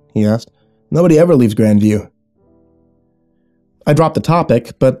town?" he asked. "Nobody ever leaves Grandview." I dropped the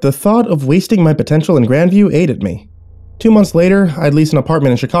topic, but the thought of wasting my potential in Grandview ate at me. 2 months later, I'd lease an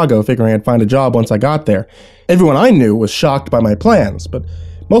apartment in Chicago, figuring I'd find a job once I got there. Everyone I knew was shocked by my plans, but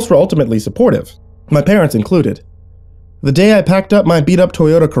most were ultimately supportive, my parents included. The day I packed up my beat-up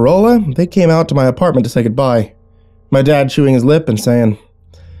Toyota Corolla, they came out to my apartment to say goodbye. My dad chewing his lip and saying,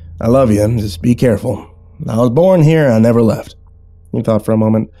 "I love you, just be careful. I was born here, I never left." He thought for a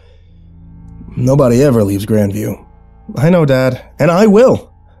moment. "Nobody ever leaves Grandview." "I know, Dad, and I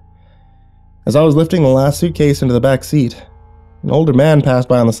will." As I was lifting the last suitcase into the back seat, an older man passed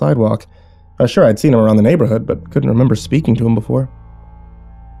by on the sidewalk. I was sure I'd seen him around the neighborhood, but couldn't remember speaking to him before.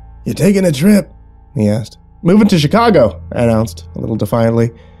 "You taking a trip?" he asked. "Moving to Chicago," I announced, a little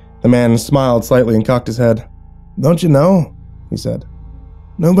defiantly. The man smiled slightly and cocked his head. "Don't you know?" he said.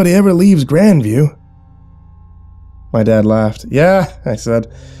 "Nobody ever leaves Grandview." My dad laughed. "Yeah," I said.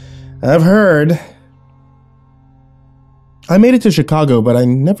 "I've heard." I made it to Chicago, but I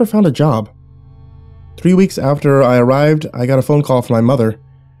never found a job. 3 weeks after I arrived, I got a phone call from my mother.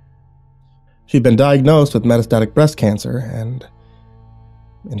 She'd been diagnosed with metastatic breast cancer, and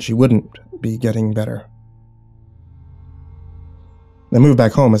she wouldn't be getting better. I moved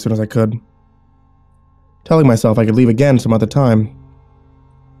back home as soon as I could, telling myself I could leave again some other time.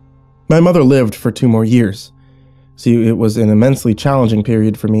 My mother lived for 2 more years. See, it was an immensely challenging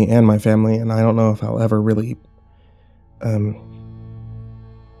period for me and my family, and I don't know if I'll ever really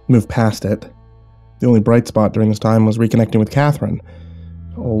move past it. The only bright spot during this time was reconnecting with Catherine,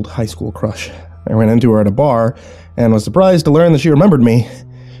 an old high school crush. I ran into her at a bar and was surprised to learn that she remembered me.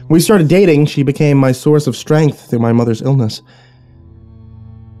 When we started dating, she became my source of strength through my mother's illness.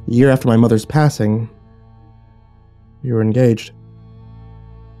 A year after my mother's passing, we were engaged.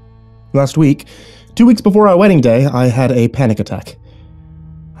 Last week, 2 weeks before our wedding day, I had a panic attack.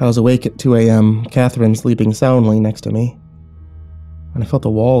 I was awake at 2 a.m., Catherine sleeping soundly next to me, and I felt the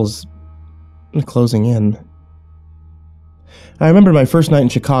walls closing in. I remember my first night in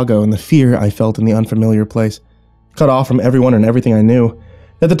Chicago and the fear I felt in the unfamiliar place, cut off from everyone and everything I knew.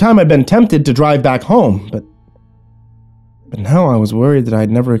 At the time, I'd been tempted to drive back home, but now I was worried that I'd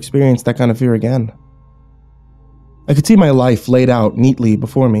never experienced that kind of fear again. I could see my life laid out neatly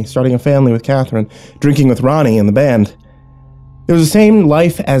before me, starting a family with Catherine, drinking with Ronnie and the band. It was the same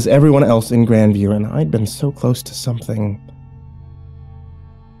life as everyone else in Grandview, and I'd been so close to something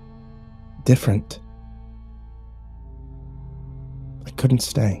different. I couldn't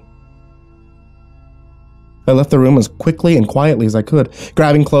stay. I left the room as quickly and quietly as I could,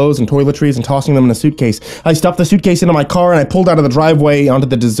 grabbing clothes and toiletries and tossing them in a suitcase. I stuffed the suitcase into my car and I pulled out of the driveway onto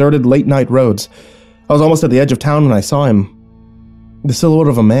the deserted late-night roads. I was almost at the edge of town when I saw him. The silhouette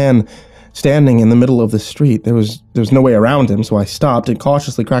of a man standing in the middle of the street. There was no way around him, so I stopped and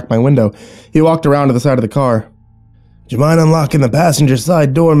cautiously cracked my window. He walked around to the side of the car. "Do you mind unlocking the passenger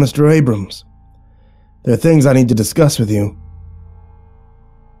side door, Mr. Abrams? There are things I need to discuss with you."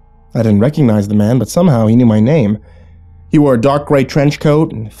 I didn't recognize the man, but somehow he knew my name. He wore a dark gray trench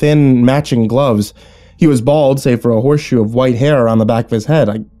coat and thin, matching gloves. He was bald, save for a horseshoe of white hair on the back of his head.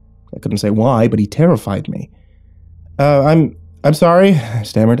 I couldn't say why, but he terrified me. I'm sorry," I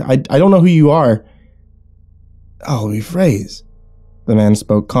stammered. I don't know who you are." "I'll rephrase." The man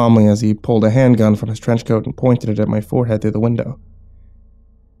spoke calmly as he pulled a handgun from his trench coat and pointed it at my forehead through the window.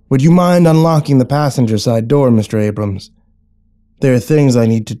 "Would you mind unlocking the passenger side door, Mr. Abrams? There are things I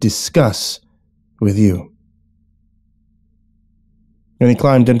need to discuss with you." When he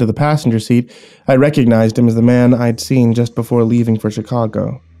climbed into the passenger seat, I recognized him as the man I'd seen just before leaving for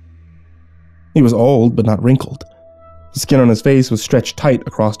Chicago. He was old, but not wrinkled. The skin on his face was stretched tight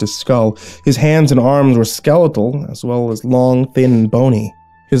across his skull. His hands and arms were skeletal, as well as long, thin, and bony.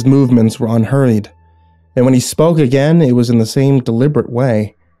 His movements were unhurried, and when he spoke again, it was in the same deliberate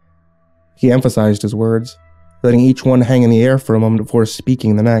way. He emphasized his words, letting each one hang in the air for a moment before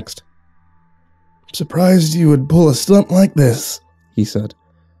speaking the next. "I'm surprised you would pull a stunt like this," he said.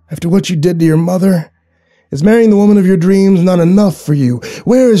 "After what you did to your mother, is marrying the woman of your dreams not enough for you?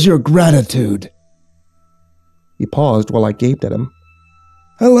 Where is your gratitude?" He paused while I gaped at him.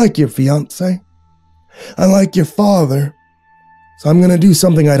 "I like your fiancé. I like your father. So I'm going to do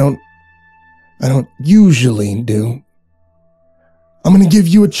something I don't usually do. I'm going to give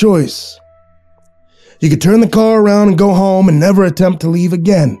you a choice. You could turn the car around and go home and never attempt to leave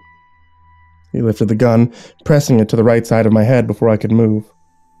again." He lifted the gun, pressing it to the right side of my head before I could move.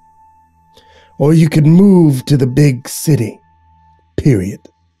 "Or you could move to the big city. Period."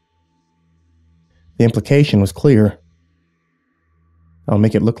 The implication was clear. I'll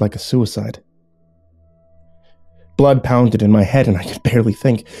make it look like a suicide. Blood pounded in my head and I could barely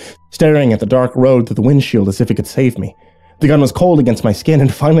think, staring at the dark road through the windshield as if it could save me. The gun was cold against my skin,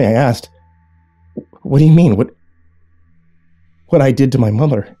 and finally I asked, "What do you mean? What I did to my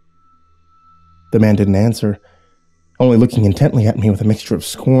mother?" The man didn't answer, only looking intently at me with a mixture of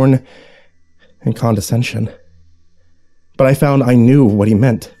scorn and condescension. But I found I knew what he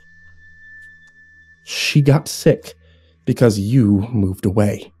meant. "She got sick because you moved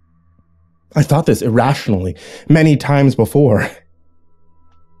away." I thought this irrationally many times before.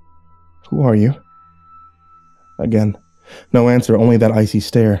 "Who are you?" Again, no answer, only that icy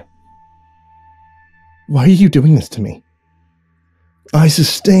stare. Why are you doing this to me? I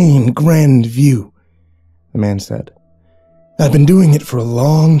sustain grand view, the man said. I've been doing it for a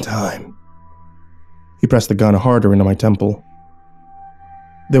long time. He pressed the gun harder into my temple.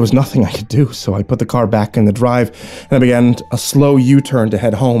 There was nothing I could do, so I put the car back in the drive, and I began a slow U-turn to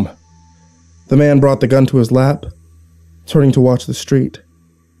head home. The man brought the gun to his lap, turning to watch the street.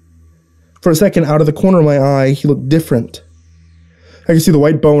 For a second, out of the corner of my eye, he looked different. I could see the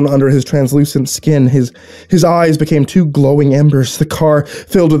white bone under his translucent skin. His eyes became two glowing embers. The car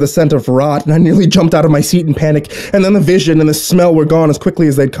filled with a scent of rot, and I nearly jumped out of my seat in panic, and then the vision and the smell were gone as quickly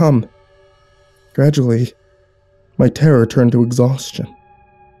as they'd come. Gradually, my terror turned to exhaustion.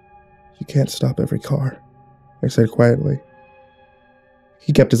 You can't stop every car, I said quietly.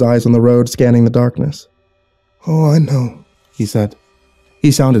 He kept his eyes on the road, scanning the darkness. Oh, I know, he said.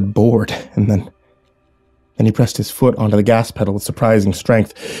 He sounded bored, and then he pressed his foot onto the gas pedal with surprising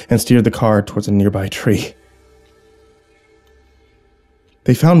strength and steered the car towards a nearby tree.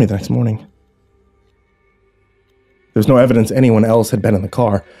 They found me the next morning. There was no evidence anyone else had been in the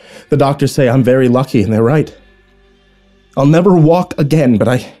car. The doctors say I'm very lucky, and they're right. I'll never walk again, but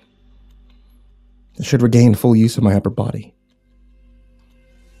I should regain full use of my upper body.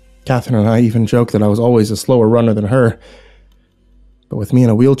 Catherine and I even joke that I was always a slower runner than her, but with me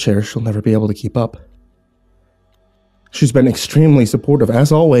in a wheelchair, she'll never be able to keep up. She's been extremely supportive,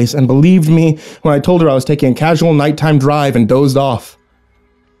 as always, and believed me when I told her I was taking a casual nighttime drive and dozed off.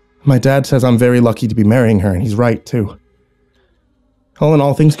 My dad says I'm very lucky to be marrying her, and he's right, too. All in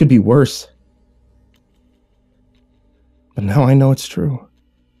all, things could be worse. But now I know it's true.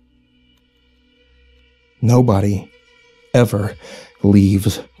 Nobody ever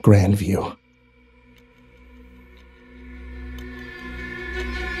leaves Grandview.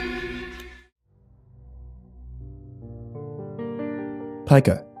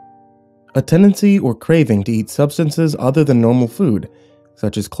 Pica. A tendency or craving to eat substances other than normal food,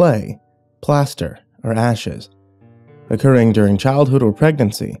 such as clay, plaster, or ashes, occurring during childhood or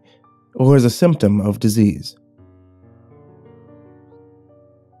pregnancy, or as a symptom of disease.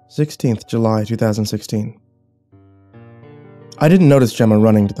 16th July 2016. I didn't notice Gemma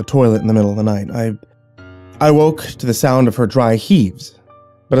running to the toilet in the middle of the night. I woke to the sound of her dry heaves,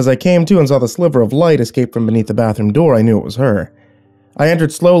 but as I came to and saw the sliver of light escape from beneath the bathroom door, I knew it was her. I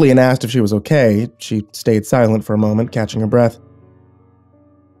entered slowly and asked if she was okay. She stayed silent for a moment, catching her breath.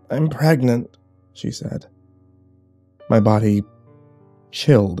 I'm pregnant, she said. My body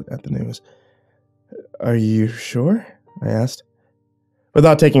chilled at the news. Are you sure? I asked.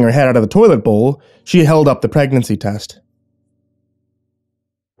 Without taking her head out of the toilet bowl, she held up the pregnancy test.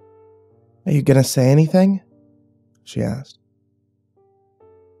 Are you gonna say anything? She asked.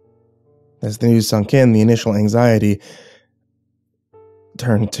 As the news sunk in, the initial anxiety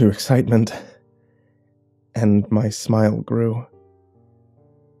turned to excitement, and my smile grew.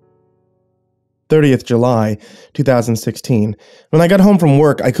 30th July, 2016. When I got home from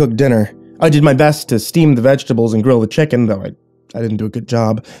work, I cooked dinner. I did my best to steam the vegetables and grill the chicken, though I didn't do a good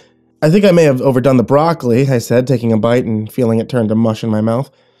job. I think I may have overdone the broccoli, I said, taking a bite and feeling it turn to mush in my mouth.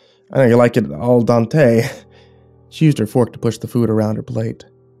 I know you like it al dente. She used her fork to push the food around her plate.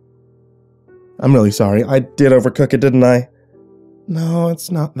 I'm really sorry. I did overcook it, didn't I? No,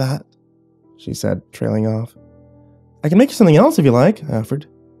 it's not that, she said, trailing off. I can make you something else if you like, I offered.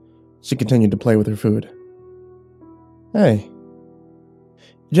 She continued to play with her food. Hey.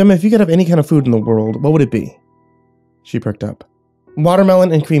 Gemma, if you could have any kind of food in the world, what would it be? She perked up.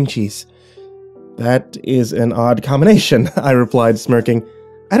 Watermelon and cream cheese. That is an odd combination, I replied, smirking.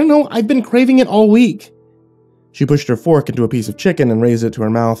 I don't know, I've been craving it all week. She pushed her fork into a piece of chicken and raised it to her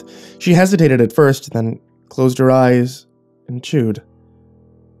mouth. She hesitated at first, then closed her eyes and chewed.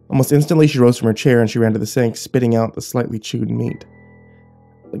 Almost instantly, she rose from her chair and she ran to the sink, spitting out the slightly chewed meat.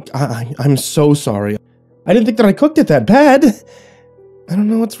 I'm so sorry. I didn't think that I cooked it that bad. I don't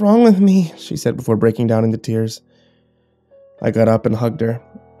know what's wrong with me, she said before breaking down into tears. I got up and hugged her.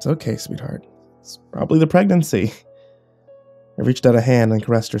 It's okay, sweetheart. It's probably the pregnancy. I reached out a hand and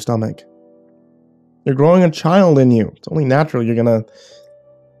caressed her stomach. You're growing a child in you. It's only natural you're gonna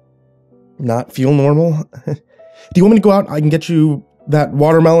not feel normal. Do you want me to go out? I can get you that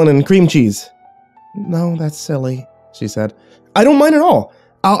watermelon and cream cheese. No, that's silly, she said. I don't mind at all.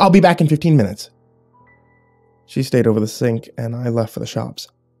 I'll be back in 15 minutes. She stayed over the sink, and I left for the shops.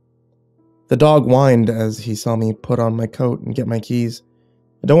 The dog whined as he saw me put on my coat and get my keys.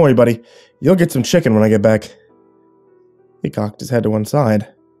 Don't worry, buddy. You'll get some chicken when I get back. He cocked his head to one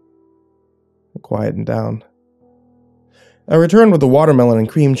side. I quietened down. I returned with the watermelon and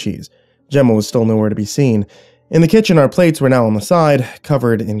cream cheese. Gemma was still nowhere to be seen. In the kitchen, our plates were now on the side,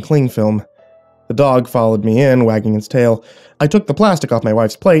 covered in cling film. The dog followed me in, wagging its tail. I took the plastic off my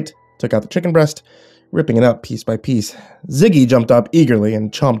wife's plate, took out the chicken breast, ripping it up piece by piece. Ziggy jumped up eagerly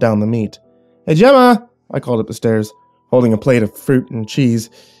and chomped down the meat. "Hey, Gemma!" I called up the stairs, holding a plate of fruit and cheese.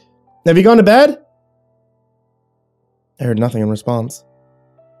 "Have you gone to bed?" I heard nothing in response.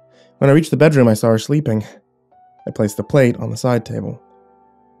 When I reached the bedroom, I saw her sleeping. I placed the plate on the side table.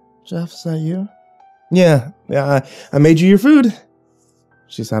 "Jeff, is that you?" Yeah, I made you your food."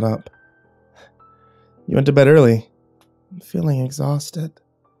 She sat up. "You went to bed early." "I'm feeling exhausted."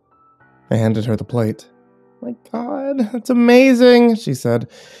 I handed her the plate. "My God, that's amazing," she said,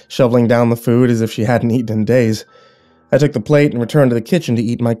 shoveling down the food as if she hadn't eaten in days. I took the plate and returned to the kitchen to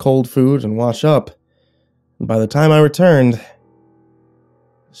eat my cold food and wash up. And by the time I returned,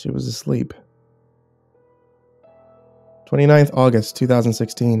 she was asleep. 29th August,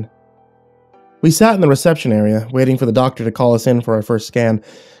 2016. We sat in the reception area, waiting for the doctor to call us in for our first scan.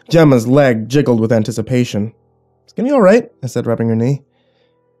 Gemma's leg jiggled with anticipation. "It's gonna be all right," I said, rubbing her knee.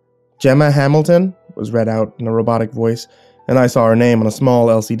 "Gemma Hamilton," was read out in a robotic voice, and I saw her name on a small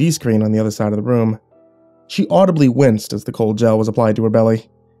LCD screen on the other side of the room. She audibly winced as the cold gel was applied to her belly.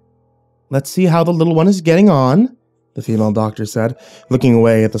 "Let's see how the little one is getting on," the female doctor said, looking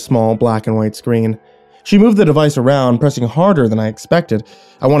away at the small black and white screen. She moved the device around, pressing harder than I expected.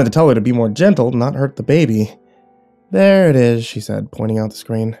 I wanted to tell her to be more gentle, not hurt the baby. "There it is," she said, pointing out the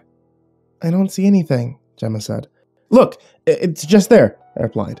screen. "I don't see anything," Gemma said. "Look, it's just there," I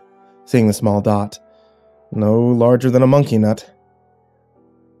replied, seeing the small dot. No larger than a monkey nut.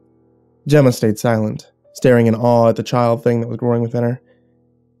 Gemma stayed silent, staring in awe at the child thing that was growing within her.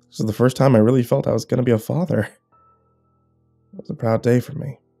 This was the first time I really felt I was going to be a father. It was a proud day for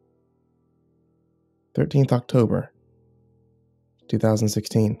me. 13th October,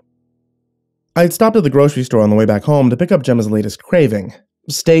 2016. I had stopped at the grocery store on the way back home to pick up Gemma's latest craving.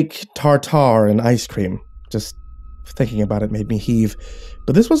 Steak, tartare, and ice cream. Just thinking about it made me heave.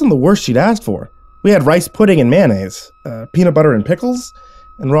 But this wasn't the worst she'd asked for. We had rice pudding and mayonnaise, peanut butter and pickles,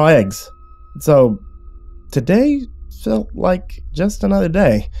 and raw eggs. So, today felt like just another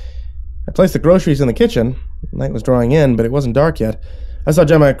day. I placed the groceries in the kitchen. Night was drawing in, but it wasn't dark yet. I saw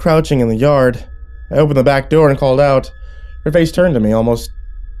Gemma crouching in the yard. I opened the back door and called out. Her face turned to me, almost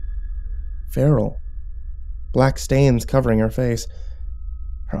feral. Black stains covering her face.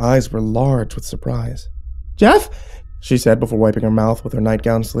 Her eyes were large with surprise. "Jeff?" she said before wiping her mouth with her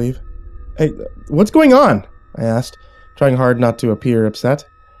nightgown sleeve. "Hey, what's going on?" I asked, trying hard not to appear upset.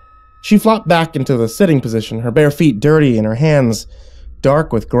 She flopped back into the sitting position, her bare feet dirty and her hands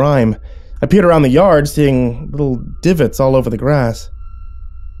dark with grime. I peered around the yard, seeing little divots all over the grass.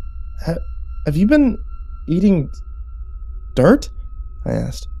 "Have you been eating dirt?" I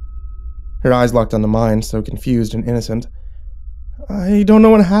asked. Her eyes locked onto mine, so confused and innocent. "I don't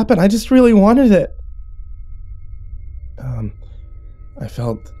know what happened. I just really wanted it." I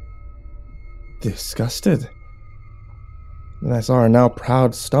felt disgusted. Then I saw her now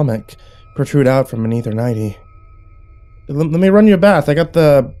proud stomach protrude out from beneath her nightie. Let me run you a bath. I got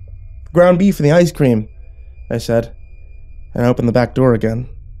the ground beef and the ice cream," I said, and I opened the back door again.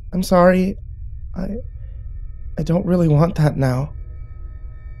 "I'm sorry. I don't really want that now."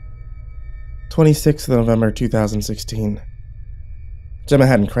 26th of November, 2016. Gemma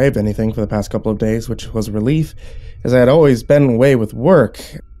hadn't craved anything for the past couple of days, which was a relief, as I had always been away with work.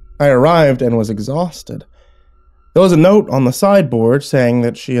 I arrived and was exhausted. There was a note on the sideboard saying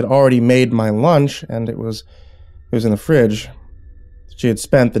that she had already made my lunch, and it was in the fridge. She had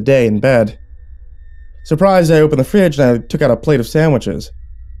spent the day in bed. Surprised, I opened the fridge and I took out a plate of sandwiches.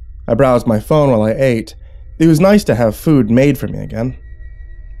 I browsed my phone while I ate. It was nice to have food made for me again.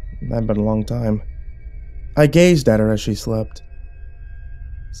 It had been a long time. I gazed at her as she slept.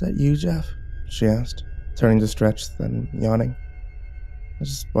 "Is that you, Jeff?" she asked, turning to stretch, then yawning. "I was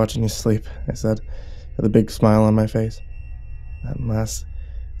just watching you sleep," I said, with a big smile on my face.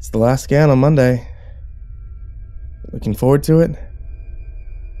 It's the last scan on Monday. Looking forward to it?"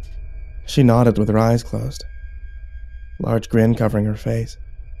 She nodded with her eyes closed, a large grin covering her face.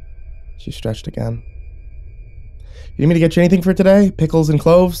 She stretched again. "You need me to get you anything for today? Pickles and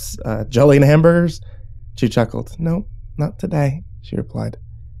cloves? Jelly and hamburgers?" She chuckled. "No, not today," she replied.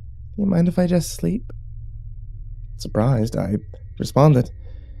 "Do you mind if I just sleep?" Surprised, I responded.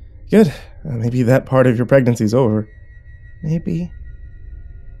 "Good. Maybe that part of your pregnancy's over." "Maybe,"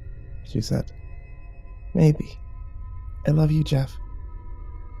 she said. "Maybe. I love you, Jeff."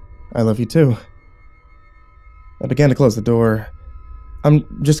 "I love you too." I began to close the door. "I'm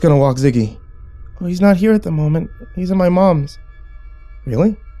just gonna walk Ziggy." "Oh, he's not here at the moment. He's at my mom's."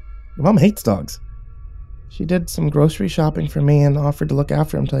 "Really? Your mom hates dogs." "She did some grocery shopping for me and offered to look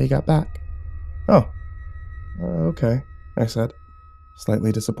after him till he got back." Oh, okay, I said,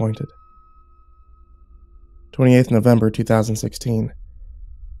 slightly disappointed. 28th November 2016.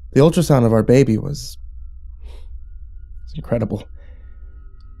 The ultrasound of our baby was incredible.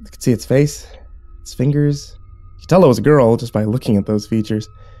 You could see its face, its fingers. You could tell it was a girl just by looking at those features.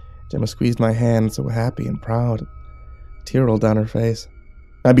 Gemma squeezed my hand, so happy and proud. A tear rolled down her face.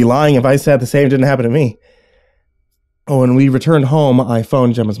 I'd be lying if I said the same didn't happen to me. Oh, when we returned home, I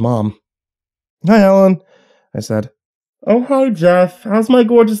phoned Gemma's mom. Hi, Ellen, I said. Oh, hi, Jeff. How's my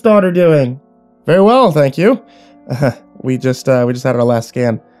gorgeous daughter doing? Very well, thank you. We just had our last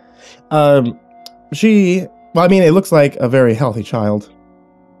scan. Well, I mean, it looks like a very healthy child.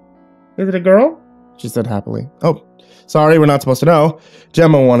 Is it a girl? She said happily. Oh, sorry, we're not supposed to know.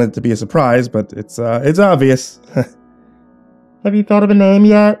 Gemma wanted it to be a surprise, but it's obvious. Have you thought of a name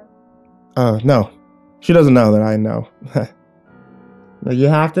yet? No. She doesn't know that I know. Well, you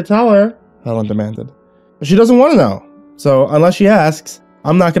have to tell her, Helen demanded. She doesn't want to know, so unless she asks,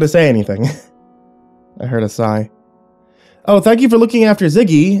 I'm not going to say anything. I heard a sigh. Oh, thank you for looking after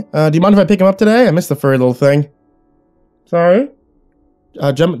Ziggy. Do you mind if I pick him up today? I missed the furry little thing. Sorry?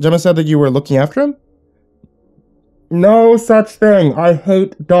 Gemma said that you were looking after him? No such thing. I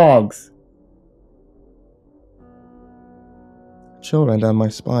hate dogs. A chill ran down my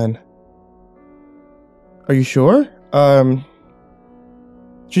spine. Are you sure?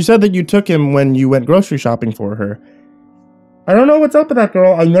 She said that you took him when you went grocery shopping for her. I don't know what's up with that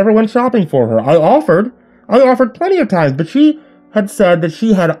girl. I never went shopping for her. I offered plenty of times, but she had said that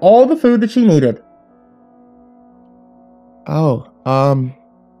she had all the food that she needed. Oh,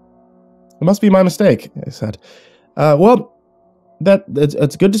 it must be my mistake, I said. Well,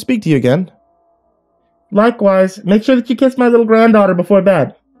 it's good to speak to you again. Likewise. Make sure that you kiss my little granddaughter before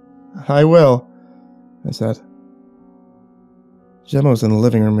bed. I will, I said. Gemma was in the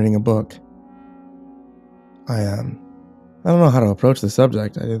living room reading a book. I don't know how to approach the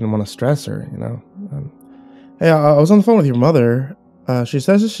subject. I didn't want to stress her, you know. Hey, I was on the phone with your mother. She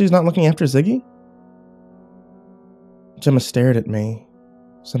says that she's not looking after Ziggy? Gemma stared at me,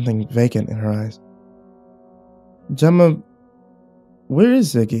 something vacant in her eyes. Gemma, where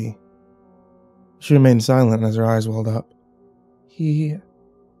is Ziggy? She remained silent as her eyes welled up. He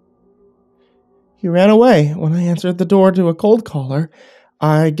ran away when I answered the door to a cold caller.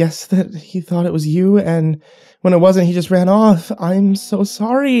 I guess that he thought it was you, and when it wasn't, he just ran off. I'm so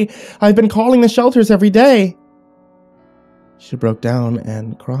sorry. I've been calling the shelters every day. She broke down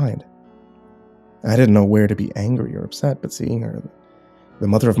and cried. I didn't know where to be angry or upset, but seeing her, the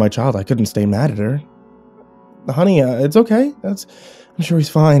mother of my child, I couldn't stay mad at her. Honey, it's okay. I'm sure he's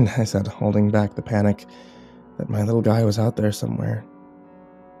fine, I said, holding back the panic that my little guy was out there somewhere.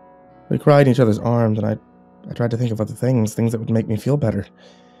 We cried in each other's arms, and I tried to think of other things that would make me feel better.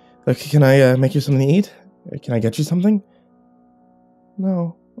 Like, can I make you something to eat? Can I get you something?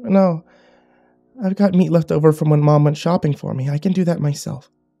 No. I've got meat left over from when Mom went shopping for me. I can do that myself.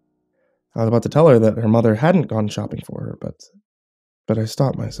 I was about to tell her that her mother hadn't gone shopping for her, but I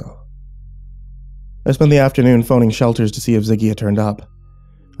stopped myself. I spent the afternoon phoning shelters to see if Ziggy had turned up.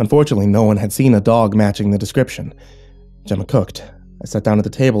 Unfortunately, no one had seen a dog matching the description. Gemma cooked. I sat down at the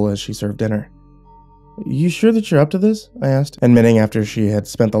table as she served dinner. You sure that you're up to this? I asked, admitting after she had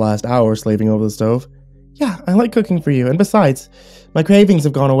spent the last hour slaving over the stove. Yeah, I like cooking for you, and besides, my cravings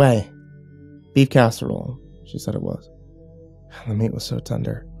have gone away. Beef casserole, she said it was. The meat was so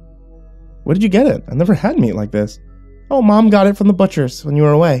tender. Where did you get it? I never had meat like this. Oh, Mom got it from the butcher's when you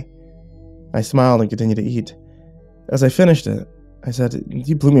were away. I smiled and continued to eat. As I finished it, I said,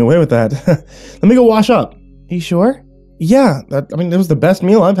 you blew me away with that. Let me go wash up. Are you sure? Yeah, it was the best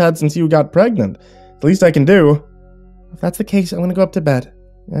meal I've had since you got pregnant. The least I can do. If that's the case, I'm going to go up to bed.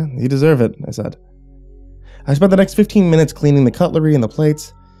 Yeah, you deserve it, I said. I spent the next 15 minutes cleaning the cutlery and the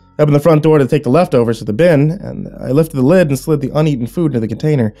plates, opened the front door to take the leftovers to the bin, and I lifted the lid and slid the uneaten food into the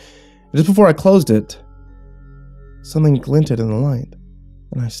container. Just before I closed it, something glinted in the light,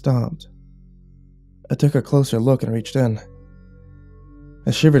 and I stopped. I took a closer look and reached in.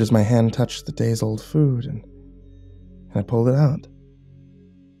 I shivered as my hand touched the days-old food, and I pulled it out.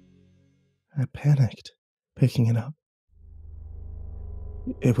 I panicked, picking it up.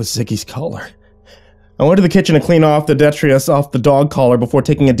 It was Ziggy's collar. I went to the kitchen to clean off the detritus off the dog collar before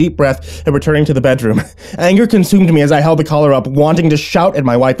taking a deep breath and returning to the bedroom. Anger consumed me as I held the collar up, wanting to shout at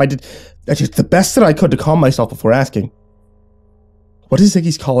my wife. I did the best that I could to calm myself before asking, what is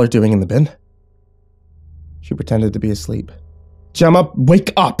Ziggy's collar doing in the bin? She pretended to be asleep. Gemma,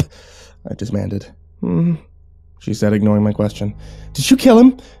 wake up! I demanded. She said, ignoring my question. Did you kill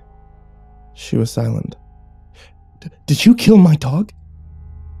him? She was silent. Did you kill my dog?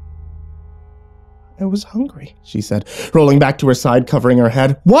 I was hungry, she said, rolling back to her side, covering her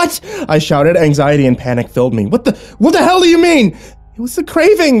head. What? I shouted. Anxiety and panic filled me. What the hell do you mean? It was the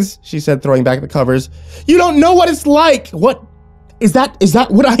cravings, she said, throwing back the covers. You don't know what it's like. What? Is that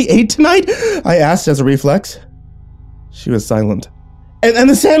what I ate tonight? I asked as a reflex. She was silent. And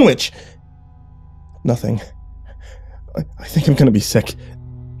the sandwich? Nothing. I think I'm gonna be sick.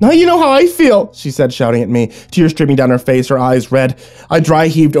 Now you know how I feel, she said, shouting at me, tears streaming down her face, her eyes red. I dry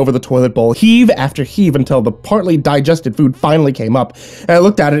heaved over the toilet bowl, heave after heave, until the partly digested food finally came up. And I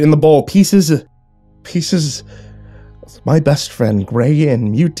looked at it in the bowl, pieces of my best friend, gray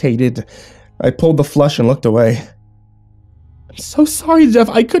and mutated. I pulled the flush and looked away. I'm so sorry, Jeff,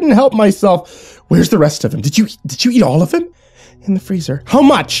 I couldn't help myself. Where's the rest of him? Did you eat all of him? In the freezer. How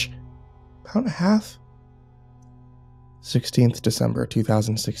much? Pound and a half. 16th December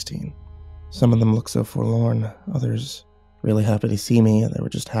 2016. Some of them looked so forlorn, others really happy to see me, and they were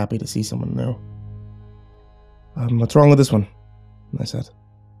just happy to see someone new. What's wrong with this one? I said.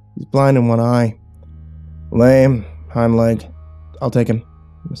 He's blind in one eye. Lame, hind leg. I'll take him,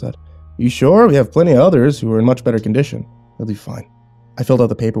 I said. You sure? We have plenty of others who are in much better condition. He'll be fine. I filled out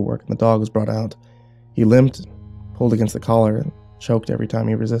the paperwork, and the dog was brought out. He limped, pulled against the collar, and choked every time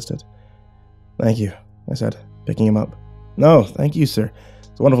he resisted. Thank you, I said, picking him up. No, thank you, sir.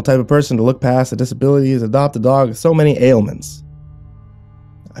 It's a wonderful type of person to look past the disabilities, adopt a dog with so many ailments.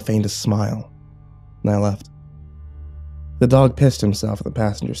 I feigned a smile, and I left. The dog pissed himself in the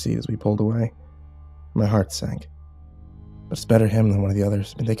passenger seat as we pulled away. My heart sank. But it's better him than one of the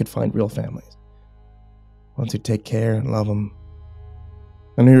others. I mean, they could find real families. Ones who'd take care and love him.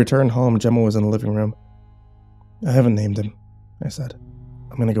 When we returned home, Gemma was in the living room. I haven't named him, I said.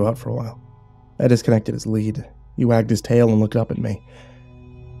 I'm going to go out for a while. I disconnected his lead. He wagged his tail and looked up at me.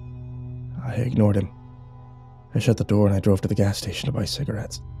 I ignored him. I shut the door and I drove to the gas station to buy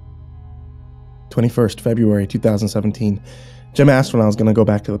cigarettes. 21st February 2017. Gemma asked when I was going to go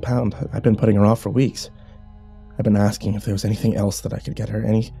back to the pound. I've been putting her off for weeks. I've been asking if there was anything else that I could get her.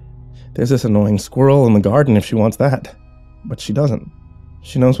 There's this annoying squirrel in the garden if she wants that. But she doesn't.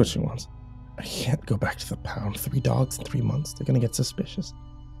 She knows what she wants. I can't go back to the pound. 3 dogs in 3 months. They're going to get suspicious.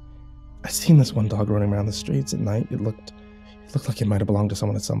 I seen this one dog running around the streets at night. It looked like it might have belonged to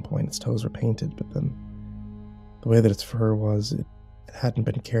someone at some point. Its toes were painted, but then the way that its fur was, it hadn't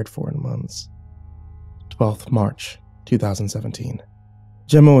been cared for in months. 12th March 2017.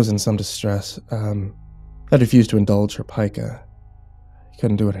 Gemma was in some distress. I refused to indulge her pica. I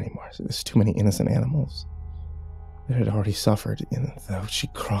couldn't do it anymore. There's too many innocent animals. It had already suffered, and though she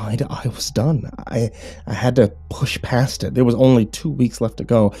cried, I was done. I had to push past it. There was only 2 weeks left to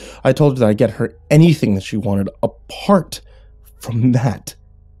go. I told her that I'd get her anything that she wanted apart from that.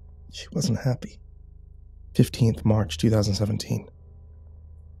 She wasn't happy. 15th March 2017.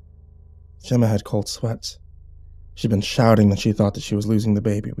 Gemma had cold sweats. She'd been shouting that she thought that she was losing the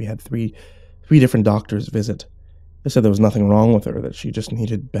baby. We had three different doctors visit. They said there was nothing wrong with her, that she just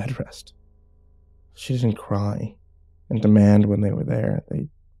needed bed rest. She didn't cry and demand when they were there.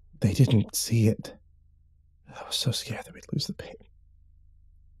 They didn't see it. I was so scared that we'd lose the baby.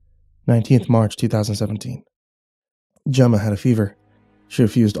 19th March 2017. Gemma had a fever. She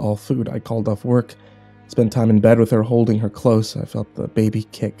refused all food. I called off work, spent time in bed with her, holding her close. I felt the baby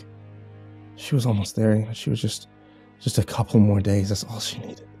kick. She was almost there. She was just a couple more days. That's all she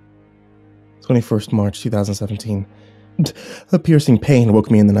needed. 21st March 2017. A piercing pain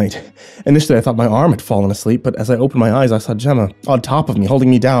woke me in the night. Initially, I thought my arm had fallen asleep, but as I opened my eyes, I saw Gemma on top of me, holding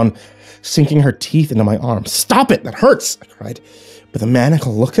me down, sinking her teeth into my arm. "Stop it! That hurts!" I cried. But the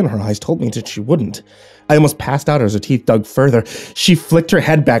maniacal look in her eyes told me that she wouldn't. I almost passed out as her teeth dug further. She flicked her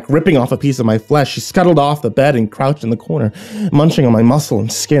head back, ripping off a piece of my flesh. She scuttled off the bed and crouched in the corner, munching on my muscle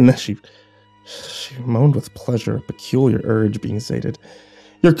and skin. She moaned with pleasure, a peculiar urge being sated.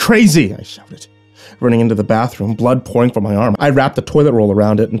 "You're crazy!" I shouted, running into the bathroom, blood pouring from my arm. I wrapped the toilet roll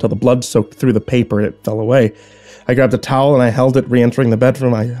around it until the blood soaked through the paper and it fell away. I grabbed a towel and I held it, re-entering the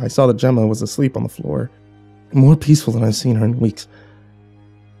bedroom. I saw that Gemma was asleep on the floor, more peaceful than I've seen her in weeks.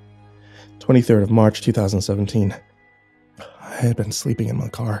 23rd of March 2017. I had been sleeping in my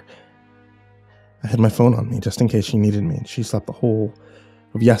car. I had my phone on me just in case she needed me, and she slept the whole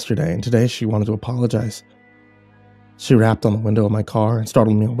of yesterday, and today she wanted to apologize. She rapped on the window of my car and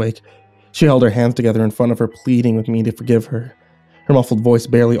startled me awake. She held her hands together in front of her, pleading with me to forgive her, her muffled voice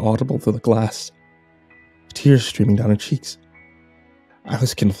barely audible through the glass, tears streaming down her cheeks. I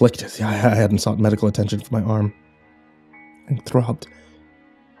was conflicted. I hadn't sought medical attention for my arm. It throbbed.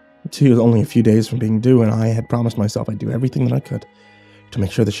 She was only a few days from being due, and I had promised myself I'd do everything that I could to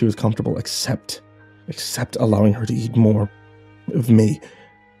make sure that she was comfortable, except allowing her to eat more of me.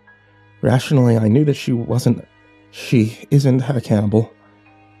 Rationally, I knew that she isn't a cannibal.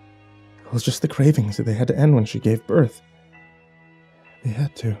 It was just the cravings that they had to end when she gave birth. They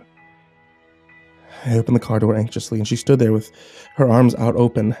had to. I opened the car door anxiously, and she stood there with her arms out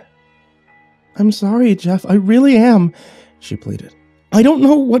open. "I'm sorry, Jeff, I really am," she pleaded. "I don't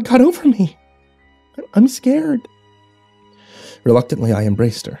know what got over me. I'm scared." Reluctantly, I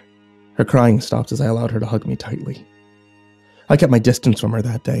embraced her. Her crying stopped as I allowed her to hug me tightly. I kept my distance from her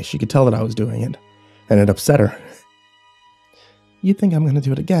that day. She could tell that I was doing it, and it upset her. "You think I'm going to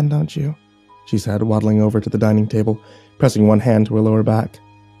do it again, don't you?" she said, waddling over to the dining table, pressing one hand to her lower back.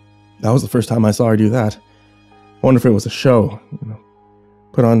 That was the first time I saw her do that. I wonder if it was a show,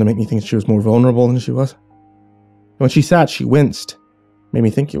 put on to make me think she was more vulnerable than she was. When she sat, she winced, made me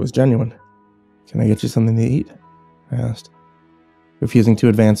think it was genuine. "Can I get you something to eat?" I asked, refusing to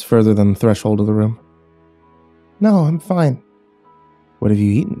advance further than the threshold of the room. "No, I'm fine." "What have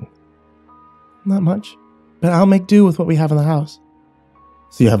you eaten?" "Not much, but I'll make do with what we have in the house."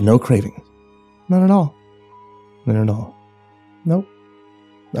 "So you have no cravings?" "None at all." "None at all?" "Nope."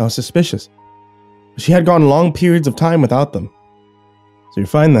 I was suspicious. She had gone long periods of time without them. "So you're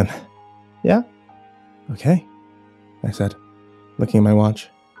fine then?" "Yeah." "Okay," I said, looking at my watch.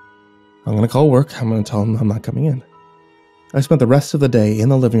 "I'm going to call work. I'm going to tell them I'm not coming in." I spent the rest of the day in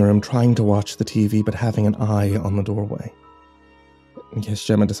the living room trying to watch the TV, but having an eye on the doorway, in case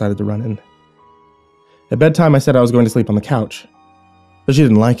Gemma decided to run in. At bedtime, I said I was going to sleep on the couch. But she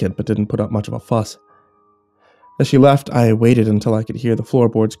didn't like it, but didn't put up much of a fuss. As she left, I waited until I could hear the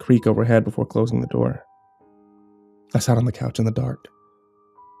floorboards creak overhead before closing the door. I sat on the couch in the dark,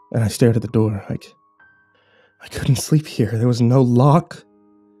 and I stared at the door. I couldn't sleep here. There was no lock.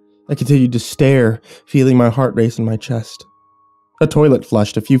 I continued to stare, feeling my heart race in my chest. A toilet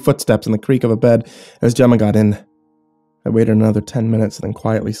flushed, a few footsteps and the creak of a bed as Gemma got in. I waited another 10 minutes, then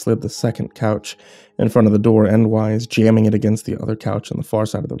quietly slid the second couch in front of the door endwise, jamming it against the other couch on the far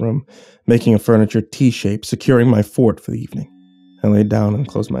side of the room, making a furniture T-shape, securing my fort for the evening. I laid down and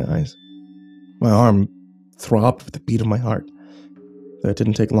closed my eyes. My arm throbbed with the beat of my heart, though it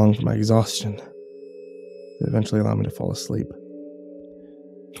didn't take long for my exhaustion to eventually allow me to fall asleep.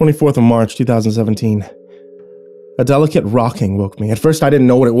 24th of March, 2017. A delicate rocking woke me. At first I didn't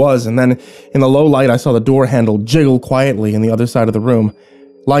know what it was, and then in the low light I saw the door handle jiggle quietly in the other side of the room.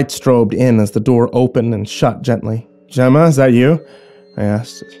 Light strobed in as the door opened and shut gently. "Gemma, is that you?" I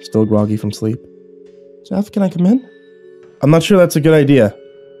asked, still groggy from sleep. "Jeff, can I come in?" "I'm not sure that's a good idea."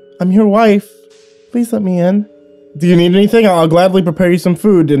 "I'm your wife. Please let me in." "Do you need anything? I'll gladly prepare you some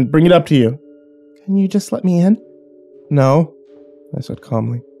food and bring it up to you." "Can you just let me in?" "No," I said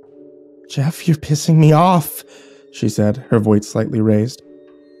calmly. "Jeff, you're pissing me off," she said, her voice slightly raised.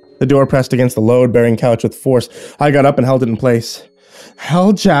 The door pressed against the load-bearing couch with force. I got up and held it in place.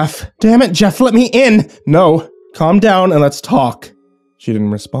 "Hell, Jeff. Damn it, Jeff, let me in." "No, calm down and let's talk." She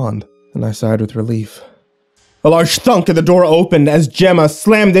didn't respond, and I sighed with relief. A large thunk and the door opened as Gemma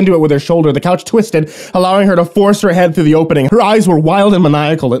slammed into it with her shoulder. The couch twisted, allowing her to force her head through the opening. Her eyes were wild and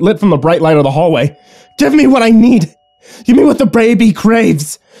maniacal. It lit from the bright light of the hallway. "Give me what I need. Give me what the baby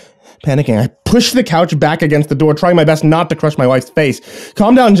craves." Panicking, I pushed the couch back against the door, trying my best not to crush my wife's face.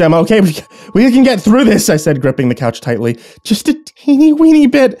 "Calm down, Gemma, okay? We can get through this," I said, gripping the couch tightly. "Just a teeny-weeny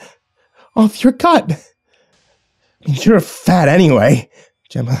bit off your gut." "I mean, you're fat anyway."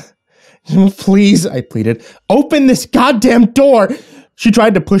 Gemma, please," I pleaded. "Open this goddamn door." She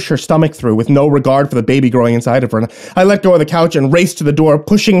tried to push her stomach through with no regard for the baby growing inside of her. I let go of the couch and raced to the door,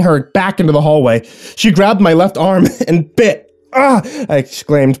 pushing her back into the hallway. She grabbed my left arm and bit. "Ah!" I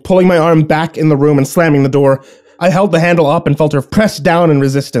exclaimed, pulling my arm back in the room and slamming the door. I held the handle up and felt her press down in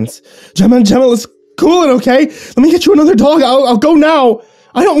resistance. Gemma, let's cool it, okay? Let me get you another dog. I'll go now."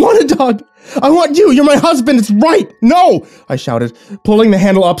 "I don't want a dog. I want you. You're my husband. It's right." "No," I shouted, pulling the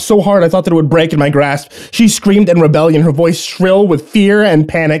handle up so hard I thought that it would break in my grasp. She screamed in rebellion, her voice shrill with fear and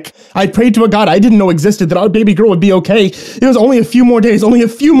panic. I prayed to a God I didn't know existed that our baby girl would be okay. It was only a few more days, only a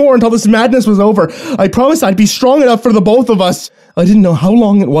few more until this madness was over. I promised I'd be strong enough for the both of us. I didn't know how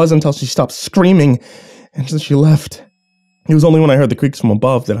long it was until she stopped screaming and until she left. It was only when I heard the creaks from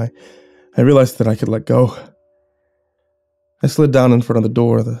above that I realized that I could let go. I slid down in front of the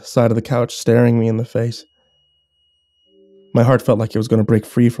door, the side of the couch staring me in the face. My heart felt like it was going to break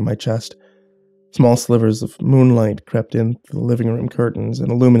free from my chest. Small slivers of moonlight crept in through the living room curtains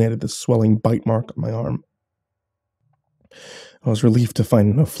and illuminated the swelling bite mark on my arm. I was relieved to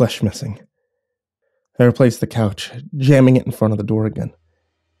find no flesh missing. I replaced the couch, jamming it in front of the door again.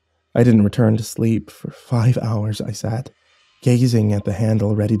 I didn't return to sleep. For 5 hours I sat, gazing at the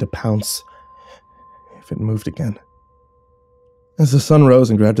handle ready to pounce if it moved again. As the sun rose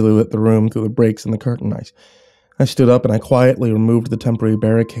and gradually lit the room through the breaks in the curtain, I stood up and I quietly removed the temporary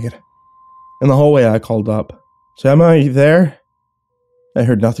barricade. In the hallway, I called up, "Gemma, are you there?" I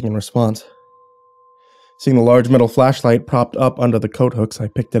heard nothing in response. Seeing the large metal flashlight propped up under the coat hooks, I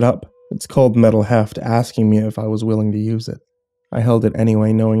picked it up. Its cold metal heft asking me if I was willing to use it. I held it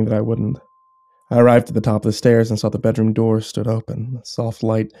anyway, knowing that I wouldn't. I arrived at the top of the stairs and saw the bedroom door stood open. The soft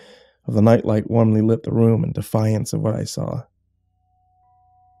light of the nightlight warmly lit the room in defiance of what I saw. I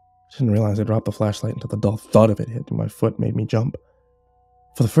didn't realize I dropped the flashlight until the dull thud of it hitting my foot made me jump.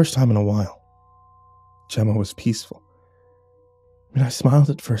 For the first time in a while, Gemma was peaceful. I smiled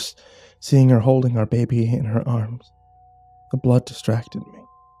at first, seeing her holding our baby in her arms. The blood distracted me.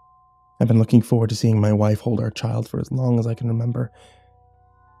 I've been looking forward to seeing my wife hold our child for as long as I can remember.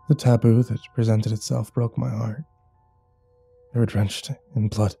 The taboo that presented itself broke my heart. They were drenched in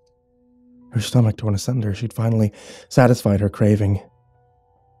blood. Her stomach torn asunder. She'd finally satisfied her craving.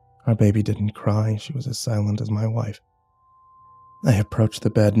 Our baby didn't cry. She was as silent as my wife. I approached the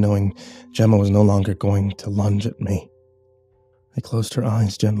bed knowing Gemma was no longer going to lunge at me. I closed her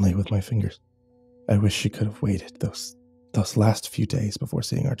eyes gently with my fingers. I wish she could have waited those last few days before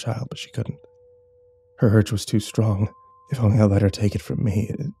seeing our child, but she couldn't. Her urge was too strong. If only I let her take it from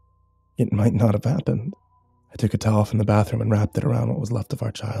me, it might not have happened. I took a towel from the bathroom and wrapped it around what was left of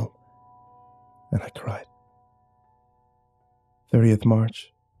our child. And I cried. 30th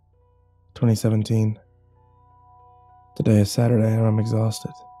March, 2017. Today is Saturday and I'm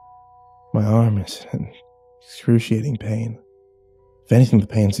exhausted. My arm is in excruciating pain. If anything, the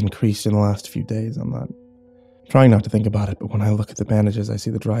pain's increased in the last few days. I'm trying not to think about it, but when I look at the bandages, I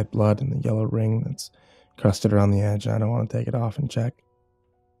see the dried blood and the yellow ring that's crusted around the edge. I don't want to take it off and check.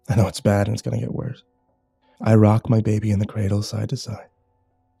 I know it's bad and it's going to get worse. I rock my baby in the cradle side to side.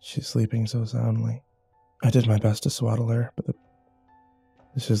 She's sleeping so soundly. I did my best to swaddle her, but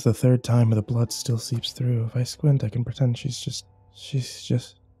this is the third time where the blood still seeps through. If I squint, I can pretend she's just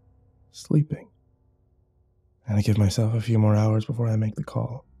sleeping. And I give myself a few more hours before I make the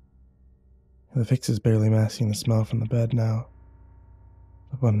call. The fix is barely masking the smell from the bed now.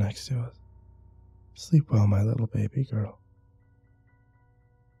 The one next to us. Sleep well, my little baby girl.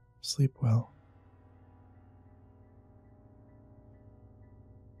 Sleep well.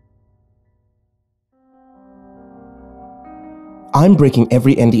 I'm breaking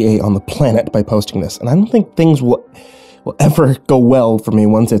every NDA on the planet by posting this, and I don't think things will ever go well for me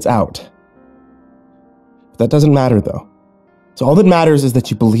once it's out. That doesn't matter, though. So all that matters is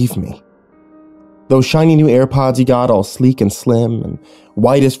that you believe me. Those shiny new AirPods you got, all sleek and slim and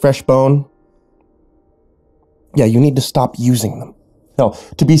white as fresh bone. Yeah, you need to stop using them. No,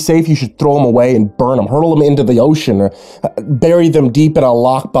 to be safe, you should throw them away and burn them, hurl them into the ocean, or bury them deep in a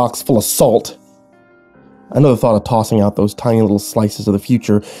lockbox full of salt. I know the thought of tossing out those tiny little slices of the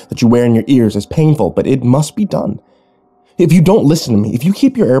future that you wear in your ears is painful, but it must be done. If you don't listen to me, if you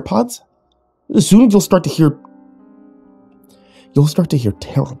keep your AirPods, soon you'll start to hear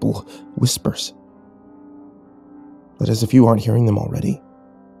terrible whispers. That is, if you aren't hearing them already.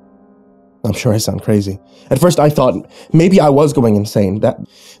 I'm sure I sound crazy. At first I thought maybe I was going insane. That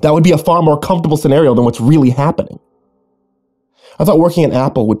would be a far more comfortable scenario than what's really happening. I thought working at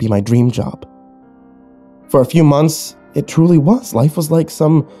Apple would be my dream job. For a few months, it truly was. Life was like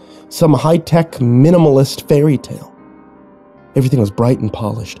some high-tech minimalist fairy tale. Everything was bright and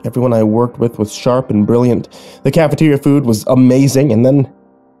polished. Everyone I worked with was sharp and brilliant. The cafeteria food was amazing. And then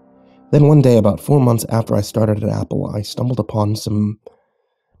one day, about 4 months after I started at Apple, I stumbled upon some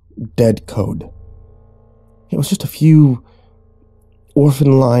dead code. It was just a few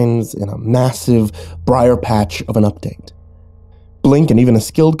orphan lines in a massive briar patch of an update. Blink and even a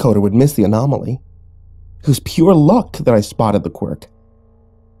skilled coder would miss the anomaly. It was pure luck that I spotted the quirk.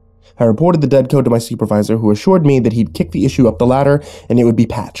 I reported the dead code to my supervisor, who assured me that he'd kick the issue up the ladder and it would be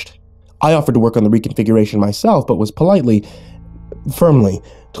patched. I offered to work on the reconfiguration myself, but was firmly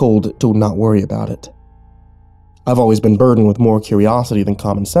told to not worry about it. I've always been burdened with more curiosity than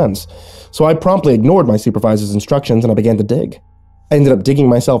common sense, so I promptly ignored my supervisor's instructions and I began to dig. I ended up digging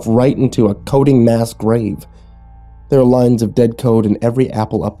myself right into a coding mass grave. There are lines of dead code in every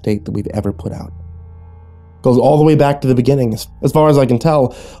Apple update that we've ever put out. Goes all the way back to the beginning. As far as I can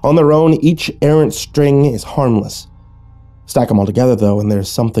tell, on their own, each errant string is harmless. Stack them all together, though, and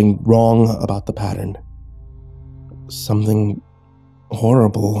there's something wrong about the pattern. Something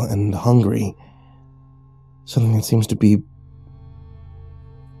horrible and hungry. Something that seems to be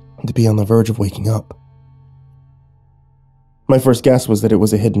on the verge of waking up. My first guess was that it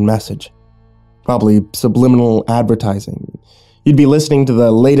was a hidden message. Probably subliminal advertising. You'd be listening to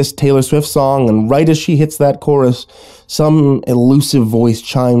the latest Taylor Swift song, and right as she hits that chorus, some elusive voice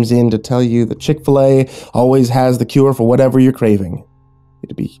chimes in to tell you that Chick-fil-A always has the cure for whatever you're craving.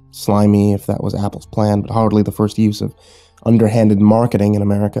 It'd be slimy if that was Apple's plan, but hardly the first use of underhanded marketing in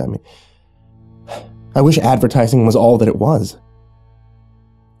America. I mean, I wish advertising was all that it was.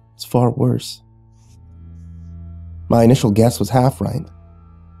 It's far worse. My initial guess was half right.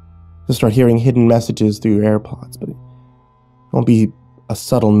 You'll start hearing hidden messages through your AirPods, but it won't be a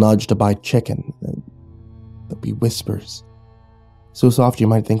subtle nudge to buy chicken. There'll be whispers, so soft you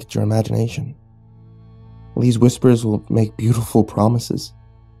might think it's your imagination. These whispers will make beautiful promises.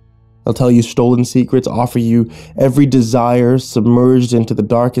 They'll tell you stolen secrets, offer you every desire submerged into the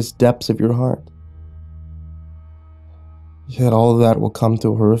darkest depths of your heart. Yet all of that will come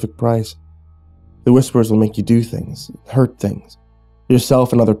to a horrific price. The whispers will make you do things, hurt things,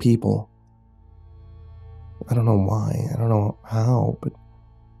 yourself and other people. I don't know why, I don't know how, but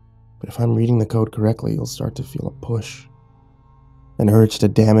if I'm reading the code correctly, you'll start to feel a push, an urge to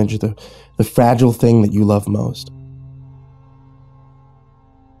damage the fragile thing that you love most.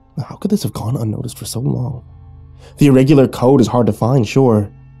 How could this have gone unnoticed for so long? The irregular code is hard to find,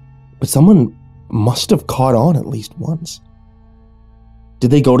 sure, but someone must have caught on at least once.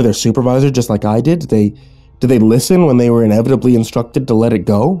 Did they go to their supervisor just like I did? Did they listen when they were inevitably instructed to let it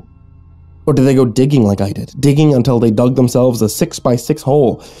go? Or did they go digging like I did, digging until they dug themselves a 6x6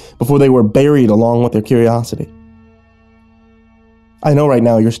 hole before they were buried along with their curiosity? I know right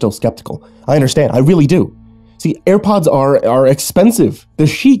now you're still skeptical. I understand, I really do. See, AirPods are expensive. They're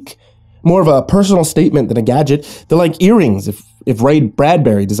chic. More of a personal statement than a gadget. They're like earrings if Ray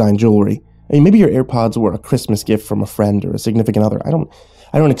Bradbury designed jewelry. I mean, maybe your AirPods were a Christmas gift from a friend or a significant other. I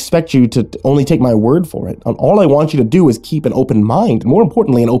don't expect you to only take my word for it. All I want you to do is keep an open mind, and more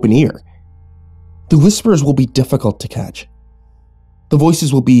importantly, an open ear. The whispers will be difficult to catch. The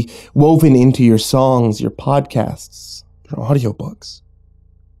voices will be woven into your songs, your podcasts, your audiobooks.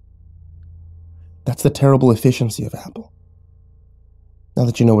 That's the terrible efficiency of Apple. Now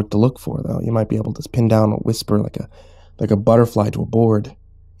that you know what to look for, though, you might be able to pin down a whisper like a butterfly to a board.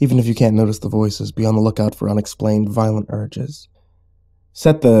 Even if you can't notice the voices, be on the lookout for unexplained violent urges.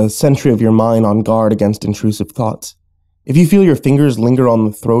 Set the sentry of your mind on guard against intrusive thoughts. If you feel your fingers linger on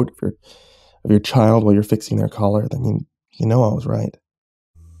the throat of your child while you're fixing their collar, then you know I was right.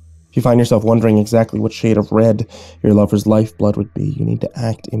 If you find yourself wondering exactly what shade of red your lover's lifeblood would be, you need to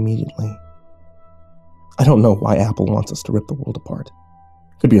act immediately. I don't know why Apple wants us to rip the world apart.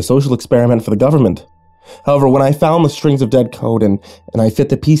 Could be a social experiment for the government. However, when I found the strings of dead code and I fit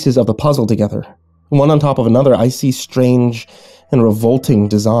the pieces of the puzzle together, one on top of another, I see strange and revolting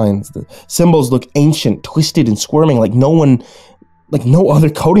designs. The symbols look ancient, twisted, and squirming like no other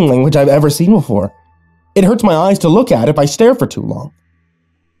coding language I've ever seen before. It hurts my eyes to look at if I stare for too long.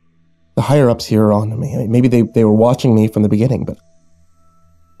 The higher-ups here are on to me. I mean, maybe they were watching me from the beginning, but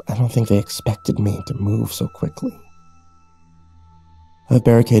I don't think they expected me to move so quickly. I've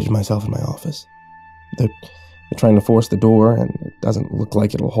barricaded myself in my office. They're trying to force the door, and it doesn't look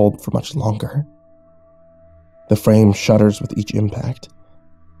like it'll hold for much longer. The frame shudders with each impact.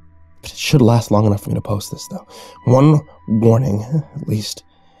 But it should last long enough for me to post this, though. One warning, at least.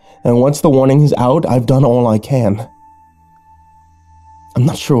 And once the warning is out, I've done all I can. I'm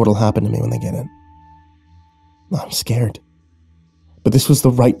not sure what'll happen to me when they get in. I'm scared. But this was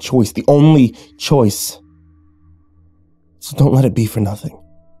the right choice, the only choice. So don't let it be for nothing.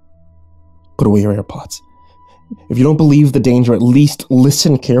 Put away your AirPods. If you don't believe the danger, at least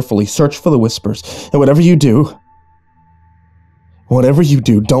listen carefully, search for the whispers, and whatever you do,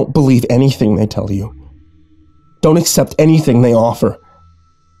 don't believe anything they tell you. Don't accept anything they offer.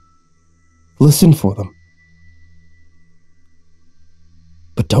 Listen for them.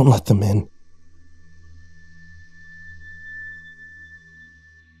 But don't let them in.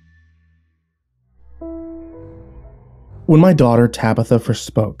 When my daughter Tabitha first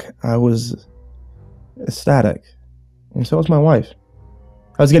spoke, I was ecstatic, and so was my wife.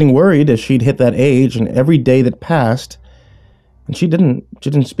 I was getting worried as she'd hit that age, and every day that passed, and she didn't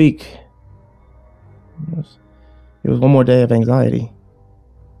speak. It was one more day of anxiety.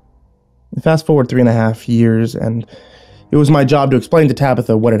 Fast forward 3.5 years, and it was my job to explain to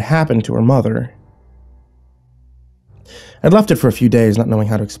Tabitha what had happened to her mother. I'd left it for a few days, not knowing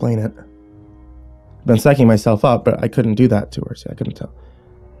how to explain it. I'd been psyching myself up, but I couldn't do that to her. See, I couldn't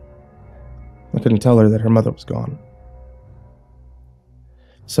tell her that her mother was gone.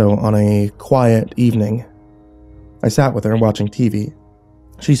 So on a quiet evening, I sat with her watching TV.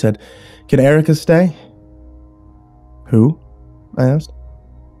 She said, "Can Erica stay?" "Who?" I asked.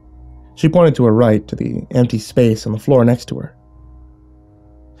 She pointed to her right, to the empty space on the floor next to her.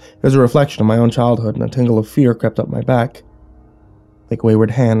 It was a reflection of my own childhood, and a tingle of fear crept up my back, like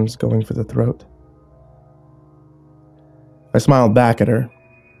wayward hands going for the throat. I smiled back at her,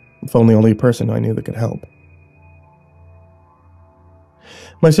 if only the only person I knew that could help.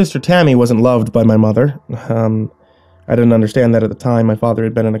 My sister Tammy wasn't loved by my mother. I didn't understand that at the time. My father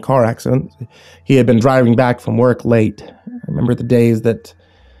had been in a car accident. He had been driving back from work late. I remember the days that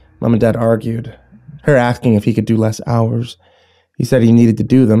Mom and Dad argued, her asking if he could do less hours. He said he needed to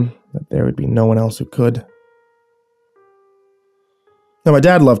do them, that there would be no one else who could. Now, my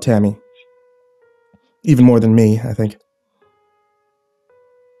dad loved Tammy. Even more than me, I think.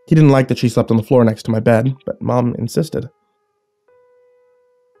 He didn't like that she slept on the floor next to my bed, but Mom insisted.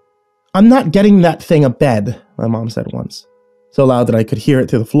 "I'm not getting that thing a bed," my mom said once, so loud that I could hear it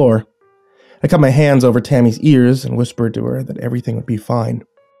through the floor. I cut my hands over Tammy's ears and whispered to her that everything would be fine.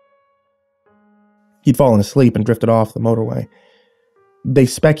 He'd fallen asleep and drifted off the motorway. They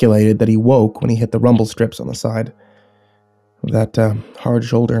speculated that he woke when he hit the rumble strips on the side of that hard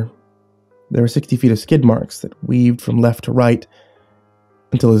shoulder. There were 60 feet of skid marks that weaved from left to right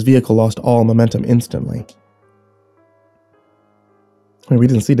until his vehicle lost all momentum instantly. We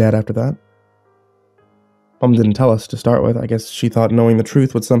didn't see Dad after that. Mom didn't tell us to start with. I guess she thought knowing the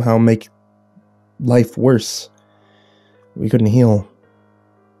truth would somehow make life worse. We couldn't heal.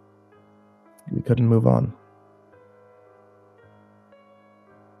 We couldn't move on.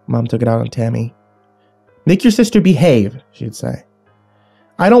 Mom took it out on Tammy. "Make your sister behave," she'd say.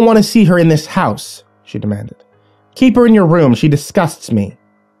 "I don't want to see her in this house," she demanded. "Keep her in your room. She disgusts me."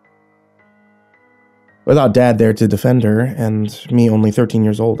 Without Dad there to defend her, and me only 13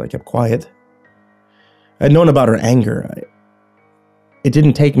 years old, I kept quiet. I'd known about her anger. It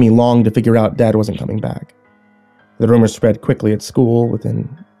didn't take me long to figure out Dad wasn't coming back. The rumors spread quickly at school.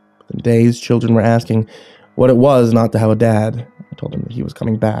 Within days, children were asking what it was not to have a dad. I told them that he was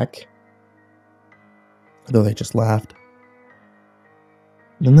coming back, though they just laughed.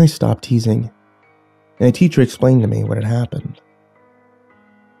 Then they stopped teasing, and a teacher explained to me what had happened.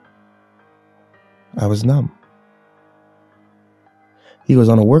 I was numb. He was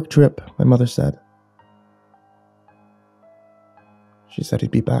on a work trip, my mother said. She said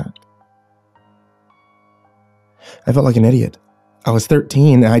he'd be back. I felt like an idiot. I was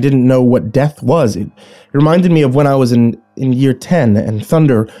 13, and I didn't know what death was. It reminded me of when I was in year 10, and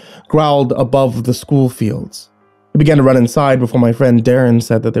thunder growled above the school fields. I began to run inside before my friend Darren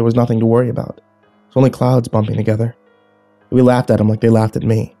said that there was nothing to worry about. It was only clouds bumping together. We laughed at him like they laughed at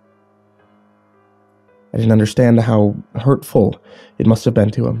me. I didn't understand how hurtful it must have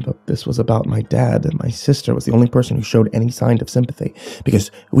been to him, but this was about my dad, and my sister was the only person who showed any sign of sympathy,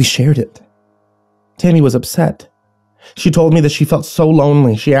 because we shared it. Tammy was upset. She told me that she felt so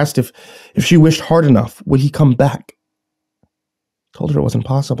lonely. She asked if she wished hard enough, would he come back? I told her it wasn't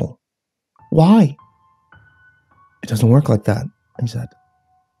possible. Why? It doesn't work like that, I said.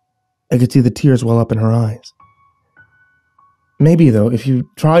 I could see the tears well up in her eyes. Maybe, though, if you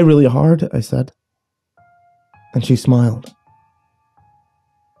try really hard, I said. And she smiled.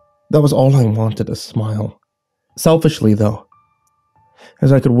 That was all I wanted, a smile. Selfishly, though,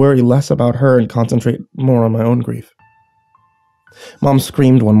 as I could worry less about her and concentrate more on my own grief. Mom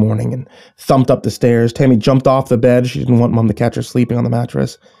screamed one morning and thumped up the stairs. Tammy jumped off the bed. She didn't want Mom to catch her sleeping on the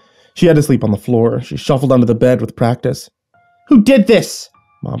mattress. She had to sleep on the floor. She shuffled under the bed with practice. "Who did this?"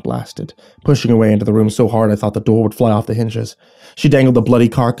 Mom blasted, pushing her way into the room so hard I thought the door would fly off the hinges. She dangled the bloody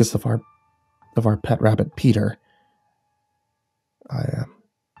carcass of our pet rabbit, Peter. I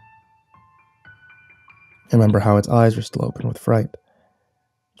remember how its eyes were still open with fright.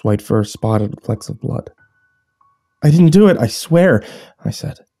 Its white fur spotted with flecks of blood. "I didn't do it, I swear," I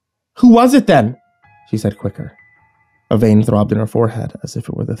said. "Who was it then?" she said quicker. A vein throbbed in her forehead, as if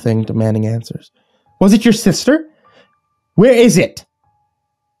it were the thing demanding answers. "Was it your sister? Where is it?"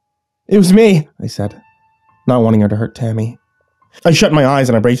 "It was me," I said, not wanting her to hurt Tammy. I shut my eyes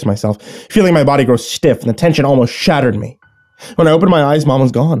and I braced myself, feeling my body grow stiff, and the tension almost shattered me. When I opened my eyes, Mom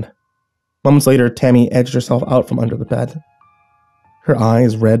was gone. Moments later, Tammy edged herself out from under the bed, her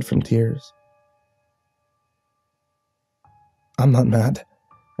eyes red from tears. "I'm not mad,"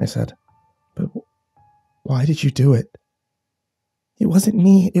 I said, "but why did you do it?" "It wasn't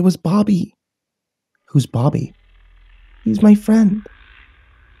me, it was Bobby." "Who's Bobby?" "He's my friend."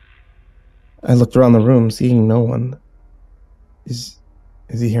 I looked around the room, seeing no one. Is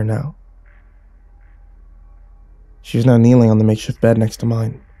he here now? She was now kneeling on the makeshift bed next to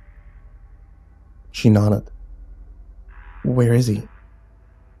mine. She nodded. "Where is he?"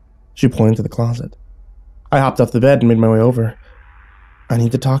 She pointed to the closet. I hopped off the bed and made my way over. "I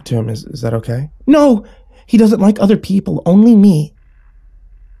need to talk to him. Is that okay?" "No! He doesn't like other people, only me."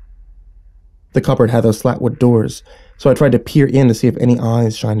 The cupboard had those slatwood doors, so I tried to peer in to see if any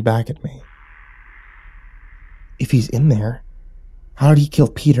eyes shined back at me. If he's in there, how did he kill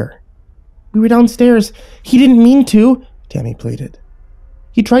Peter? We were downstairs. He didn't mean to, Tammy pleaded.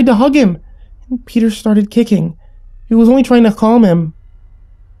 He tried to hug him, and Peter started kicking. He was only trying to calm him.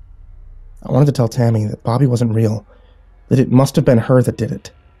 I wanted to tell Tammy that Bobby wasn't real, that it must have been her that did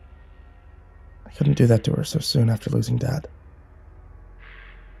it. I couldn't do that to her so soon after losing Dad.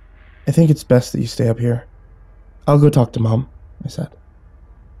 I think it's best that you stay up here. I'll go talk to Mom, I said.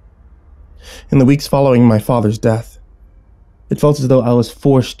 In the weeks following my father's death, it felt as though I was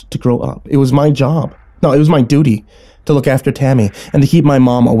forced to grow up. It was my job. No, it was my duty to look after Tammy and to keep my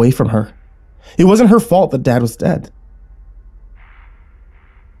mom away from her. It wasn't her fault that Dad was dead.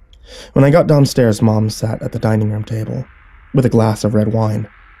 When I got downstairs, Mom sat at the dining room table with a glass of red wine.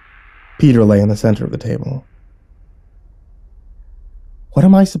 Peter lay in the center of the table. What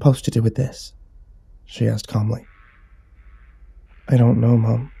am I supposed to do with this? She asked calmly. I don't know,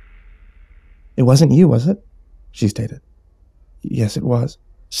 Mom. It wasn't you, was it? She stated. Yes, it was.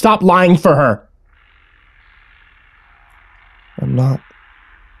 Stop lying for her! I'm not.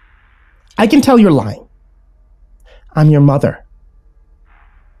 I can tell you're lying. I'm your mother.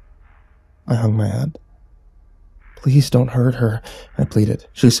 I hung my head. Please don't hurt her, I pleaded.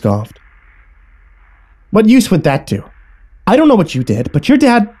 She scoffed. What use would that do? I don't know what you did, but your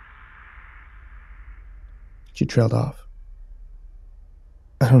dad... She trailed off.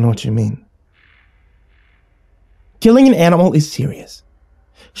 I don't know what you mean. Killing an animal is serious.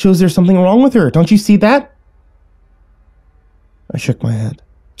 Shows there's something wrong with her. Don't you see that? I shook my head.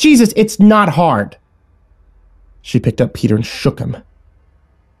 Jesus, it's not hard. She picked up Peter and shook him.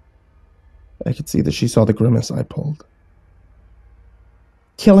 I could see that she saw the grimace I pulled.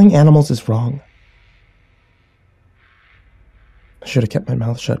 Killing animals is wrong. I should have kept my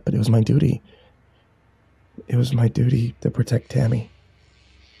mouth shut, but it was my duty. It was my duty to protect Tammy.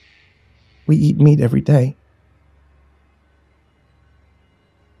 We eat meat every day.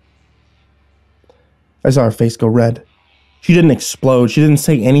 I saw her face go red. She didn't explode. She didn't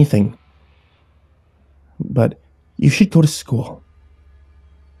say anything. But you should go to school.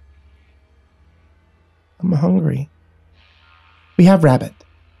 I'm hungry. We have rabbit.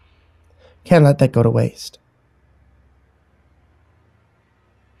 Can't let that go to waste.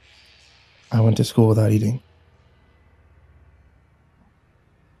 I went to school without eating.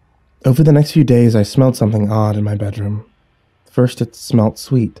 Over the next few days, I smelled something odd in my bedroom. First, it smelled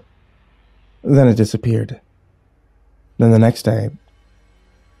sweet. Then it disappeared. Then the next day,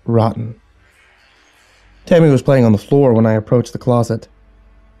 rotten. Tammy was playing on the floor when I approached the closet.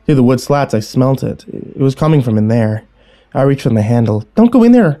 Through the wood slats, I smelt it. It was coming from in there. I reached for the handle. Don't go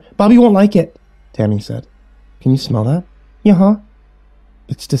in there. Bobby won't like it, Tammy said. Can you smell that? Yeah,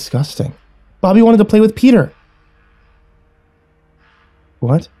 It's disgusting. Bobby wanted to play with Peter.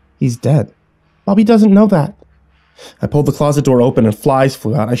 What? He's dead. Bobby doesn't know that. I pulled the closet door open and flies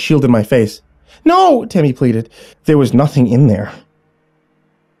flew out. I shielded my face. No, Tammy pleaded. There was nothing in there.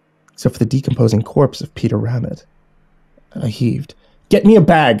 Except for the decomposing corpse of Peter Rabbit. I heaved. Get me a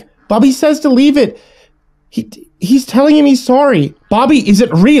bag. Bobby says to leave it. He's telling him he's sorry. Bobby, is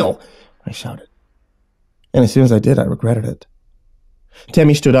it real? I shouted. And as soon as I did, I regretted it.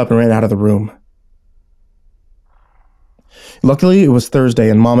 Tammy stood up and ran out of the room. Luckily, it was Thursday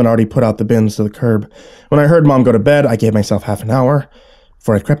and Mom had already put out the bins to the curb. When I heard Mom go to bed, I gave myself half an hour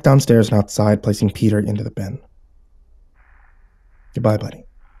before I crept downstairs and outside, placing Peter into the bin. Goodbye, buddy,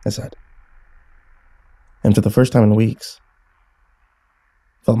 I said. And for the first time in weeks,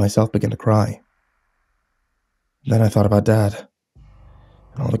 I felt myself begin to cry. Then I thought about Dad,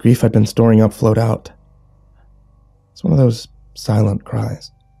 and all the grief I'd been storing up flowed out. It's one of those silent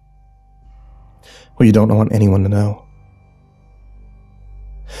cries, where you don't want anyone to know.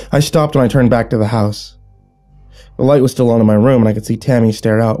 I stopped when I turned back to the house. The light was still on in my room, and I could see Tammy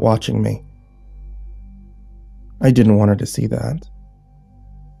stare out, watching me. I didn't want her to see that.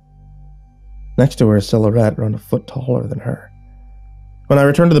 Next to her, a silhouette around a foot taller than her. When I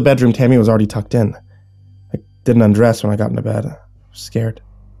returned to the bedroom, Tammy was already tucked in. I didn't undress when I got into bed. I was scared.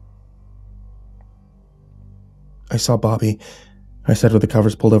 I saw Bobby, I said with the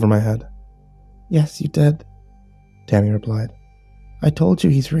covers pulled over my head. Yes, you did, Tammy replied. I told you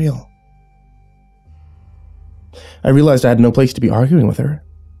he's real. I realized I had no place to be arguing with her.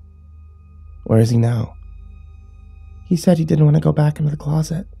 Where is he now? He said he didn't want to go back into the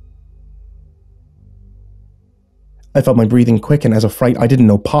closet. I felt my breathing quicken as a fright I didn't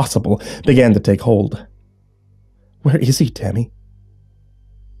know possible began to take hold. Where is he, Tammy?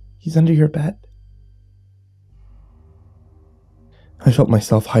 He's under your bed. I felt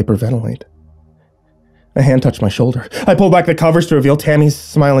myself hyperventilate. A hand touched my shoulder. I pulled back the covers to reveal Tammy's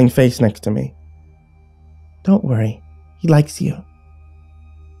smiling face next to me. Don't worry. He likes you.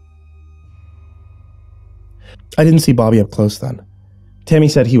 I didn't see Bobby up close then. Tammy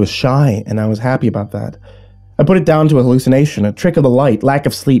said he was shy, and I was happy about that. I put it down to a hallucination, a trick of the light, lack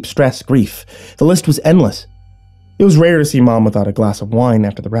of sleep, stress, grief. The list was endless. It was rare to see Mom without a glass of wine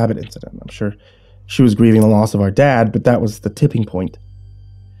after the rabbit incident. I'm sure she was grieving the loss of our dad, but that was the tipping point.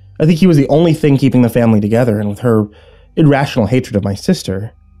 I think he was the only thing keeping the family together, and with her irrational hatred of my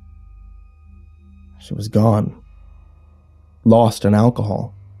sister, she was gone. Lost in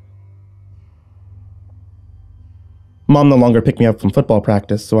alcohol. Mom no longer picked me up from football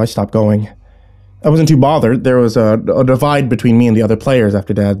practice, so I stopped going. I wasn't too bothered. There was a divide between me and the other players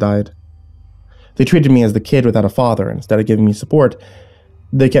after Dad died. They treated me as the kid without a father, and instead of giving me support,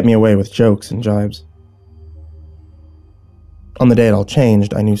 they kept me away with jokes and jibes. On the day it all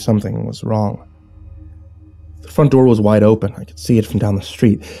changed, I knew something was wrong. The front door was wide open. I could see it from down the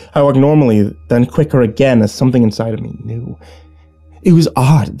street. I walked normally, then quicker again as something inside of me knew. It was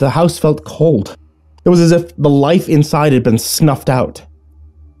odd. The house felt cold. It was as if the life inside had been snuffed out.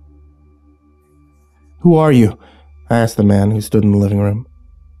 Who are you? I asked the man who stood in the living room.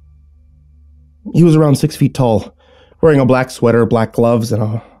 He was around 6 feet tall, wearing a black sweater, black gloves, and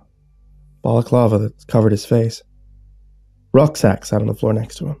a balaclava that covered his face. Rucksack sat on the floor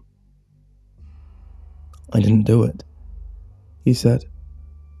next to him. I didn't do it, he said,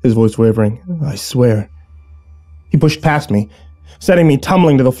 his voice wavering. I swear. He pushed past me, setting me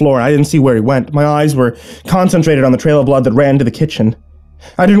tumbling to the floor. I didn't see where he went. My eyes were concentrated on the trail of blood that ran to the kitchen.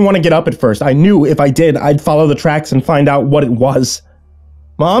 I didn't want to get up at first. I knew if I did, I'd follow the tracks and find out what it was.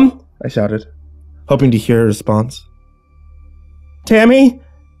 Mom? I shouted, hoping to hear a response. Tammy?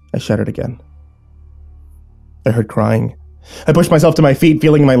 I shouted again. I heard crying. I pushed myself to my feet,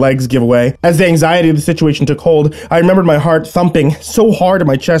 feeling my legs give way. As the anxiety of the situation took hold, I remembered my heart thumping so hard in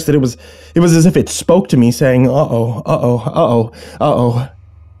my chest that it was as if it spoke to me, saying, uh-oh, uh-oh, uh-oh, uh-oh.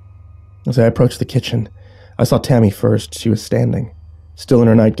 As I approached the kitchen, I saw Tammy first. She was standing, still in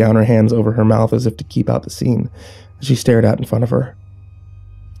her nightgown, her hands over her mouth as if to keep out the scene. She stared out in front of her.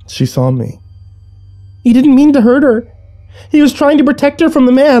 She saw me. He didn't mean to hurt her. He was trying to protect her from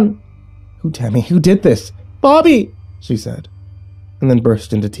the man. Who, Tammy? Who did this? Bobby! She said, and then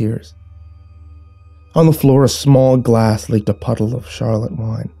burst into tears. On the floor, a small glass leaked a puddle of Charlotte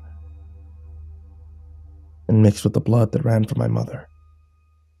wine, and mixed with the blood that ran from my mother.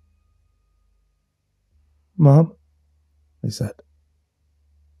 Mom, I said,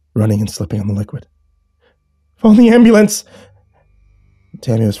 running and slipping on the liquid. Phone the ambulance!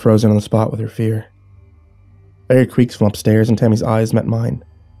 Tammy was frozen on the spot with her fear. I heard creaks from upstairs, and Tammy's eyes met mine.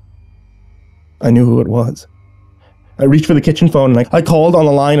 I knew who it was. I reached for the kitchen phone, and I called on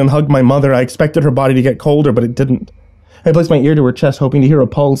the line and hugged my mother. I expected her body to get colder, but it didn't. I placed my ear to her chest, hoping to hear a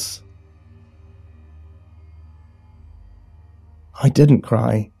pulse. I didn't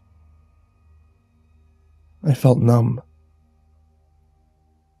cry. I felt numb.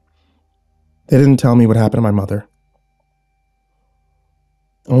 They didn't tell me what happened to my mother.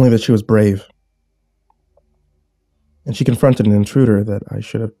 Only that she was brave. And she confronted an intruder that I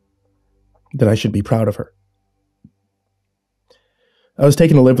should be proud of her. I was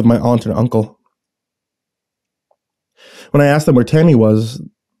taken to live with my aunt and uncle. When I asked them where Tammy was,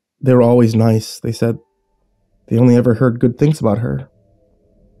 they were always nice. They said they only ever heard good things about her.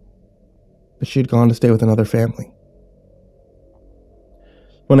 But she had gone to stay with another family.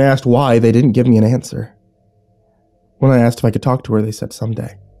 When I asked why, they didn't give me an answer. When I asked if I could talk to her, they said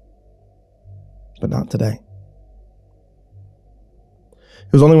someday. But not today.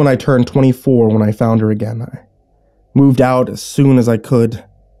 It was only when I turned 24 when I found her again. I moved out as soon as I could,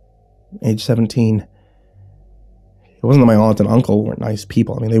 age 17. It wasn't that my aunt and uncle weren't nice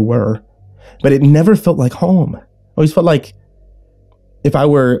people. I mean, they were. But it never felt like home. It always felt like if I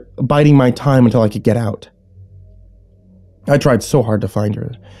were biding my time until I could get out. I tried so hard to find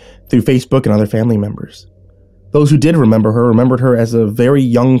her, through Facebook and other family members. Those who did remember her remembered her as a very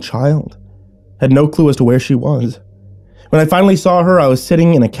young child, had no clue as to where she was. When I finally saw her, I was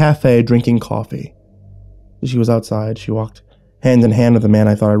sitting in a cafe drinking coffee. She was outside. She walked hand in hand with a man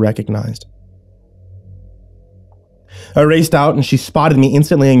I thought I recognized. I raced out, and she spotted me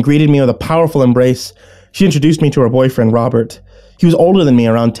instantly and greeted me with a powerful embrace. She introduced me to her boyfriend, Robert. He was older than me,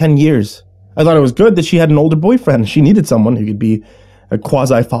 around 10 years. I thought it was good that she had an older boyfriend. She needed someone who could be a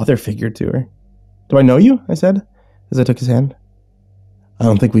quasi-father figure to her. Do I know you? I said, as I took his hand. I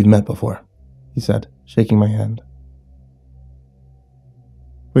don't think we've met before, he said, shaking my hand.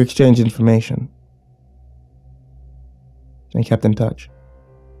 We exchanged information and kept in touch.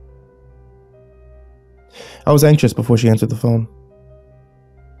 I was anxious before she answered the phone.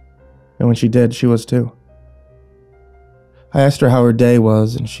 And when she did, she was too. I asked her how her day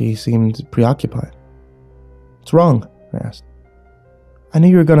was, and she seemed preoccupied. "What's wrong?" I asked. "I knew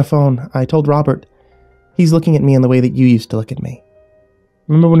you were going to phone. I told Robert. He's looking at me in the way that you used to look at me.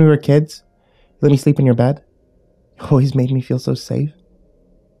 Remember when we were kids? You let me sleep in your bed? You always made me feel so safe."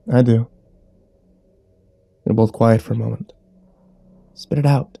 "I do." We were both quiet for a moment. "Spit it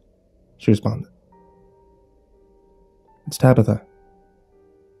out," she responded. "It's Tabitha."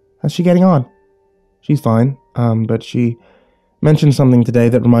 "How's she getting on?" "She's fine, but she mentioned something today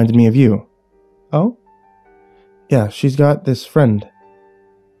that reminded me of you." "Oh?" "Yeah, she's got this friend."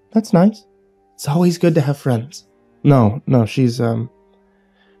 "That's nice. It's always good to have friends." No, she's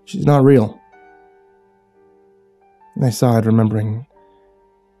not real." I sighed, remembering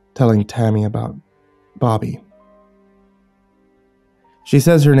telling Tammy about Bobby. "She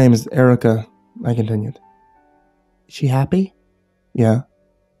says her name is Erica," I continued. "Is she happy?" "Yeah."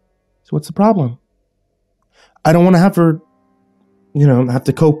 "So what's the problem?" "I don't want to have her, have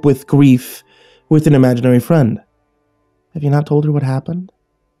to cope with grief with an imaginary friend." "Have you not told her what happened?"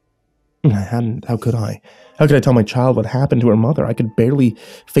 "I hadn't. How could I? How could I tell my child what happened to her mother? I could barely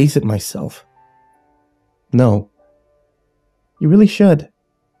face it myself." "No." "You really should. It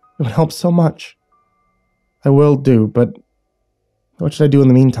would help so much." "I will do, but what should I do in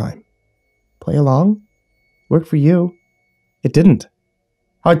the meantime?" "Play along? Work for you." "It didn't.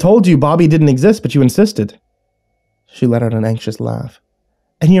 I told you Bobby didn't exist, but you insisted." She let out an anxious laugh.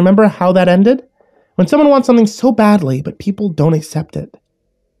 "And you remember how that ended? When someone wants something so badly, but people don't accept it.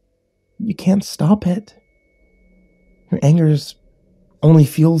 You can't stop it. Your anger only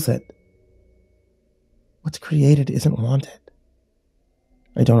fuels it. What's created isn't wanted."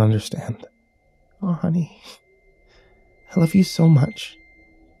 "I don't understand." "Oh, honey, I love you so much.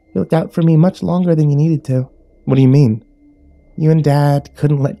 You looked out for me much longer than you needed to." "What do you mean?" "You and Dad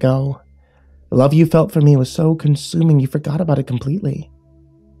couldn't let go. The love you felt for me was so consuming you forgot about it completely.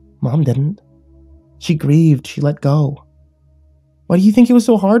 Mom didn't. She grieved, she let go. Why do you think it was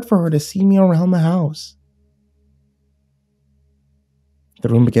so hard for her to see me around the house?" The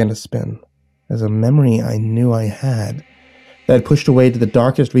room began to spin, as a memory I knew I had, that had pushed away to the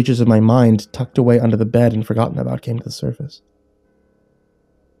darkest reaches of my mind, tucked away under the bed and forgotten about, came to the surface.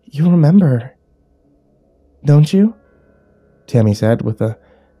 "You remember, don't you?" Tammy said, with a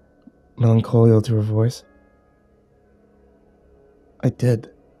melancholia to her voice. "I did.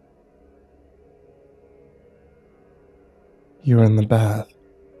 You were in the bath.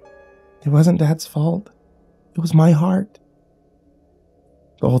 It wasn't Dad's fault. It was my heart."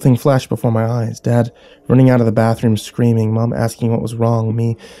 The whole thing flashed before my eyes. Dad running out of the bathroom screaming, Mom asking what was wrong,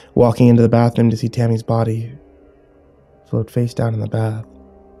 me walking into the bathroom to see Tammy's body float face down in the bath.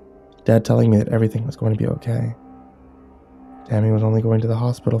 Dad telling me that everything was going to be okay. Tammy was only going to the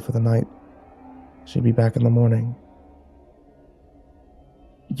hospital for the night. She'd be back in the morning.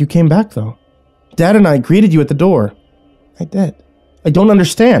 "You came back, though. Dad and I greeted you at the door." "I did. I don't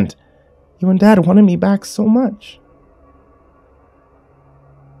understand. You and Dad wanted me back so much."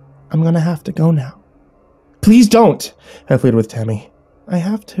 "I'm gonna have to go now." "Please don't," I pleaded with Tammy. "I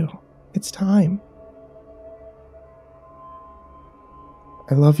have to. It's time."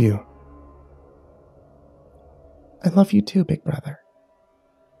 "I love you." "I love you too, big brother."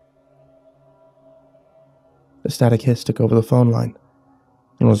 The static hiss took over the phone line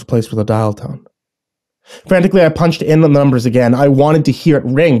and was replaced with a dial tone. Frantically, I punched in the numbers again. I wanted to hear it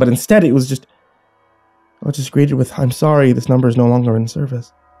ring, but instead I was just greeted with, "I'm sorry, this number is no longer in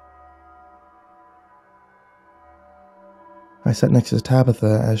service." I sat next to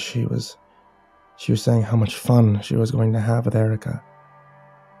Tabitha as she was saying how much fun she was going to have with Erica.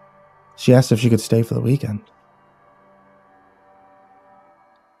 She asked if she could stay for the weekend.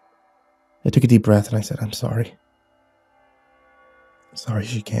 I took a deep breath and I said, "I'm sorry. I'm sorry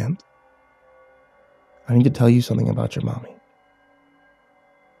she can't. I need to tell you something about your mommy."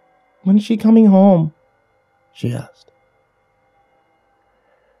 "When is she coming home?" she asked.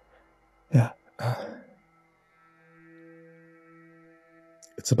 "Yeah,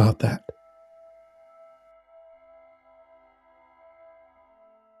 it's about that."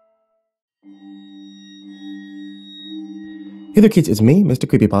 Hey there kids, it's me,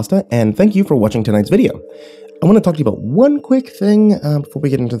 Mrcreepypasta, and thank you for watching tonight's video. I want to talk to you about one quick thing before we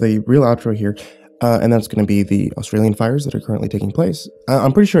get into the real outro here, and that's going to be the Australian fires that are currently taking place.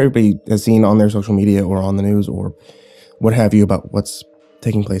 I'm pretty sure everybody has seen on their social media or on the news or what have you about what's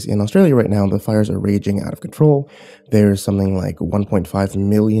taking place in Australia right now. The fires are raging out of control. There's something like 1.5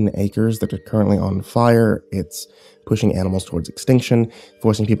 million acres that are currently on fire. It's pushing animals towards extinction,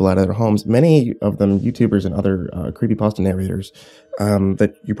 forcing people out of their homes. Many of them YouTubers and other creepypasta narrators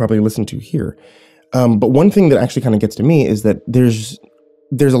that you probably listen to here. But one thing that actually kind of gets to me is that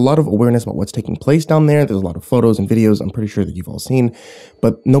there's a lot of awareness about what's taking place down there. There's a lot of photos and videos I'm pretty sure that you've all seen,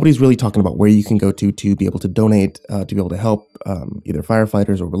 but nobody's really talking about where you can go to be able to donate, to be able to help either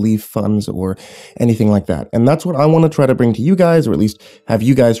firefighters or relief funds or anything like that. And that's what I want to try to bring to you guys, or at least have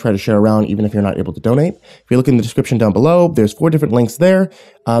you guys try to share around, even if you're not able to donate. If you look in the description down below, there's 4 different links there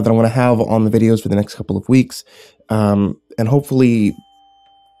that I'm going to have on the videos for the next couple of weeks. And hopefully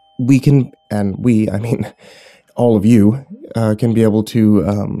we can, and I mean, all of you can be able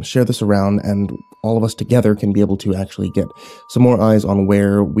to share this around, and all of us together can be able to actually get some more eyes on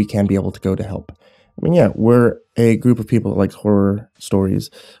where we can be able to go to help. I mean, yeah, we're a group of people that likes horror stories,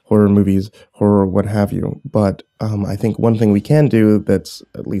 horror movies, horror what have you. But I think one thing we can do that's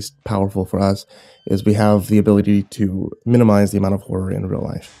at least powerful for us is we have the ability to minimize the amount of horror in real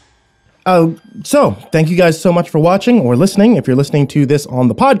life. So, thank you guys so much for watching or listening. If you're listening to this on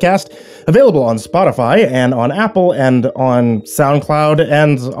the podcast, available on Spotify and on Apple and on SoundCloud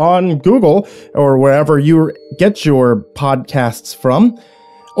and on Google or wherever you get your podcasts from.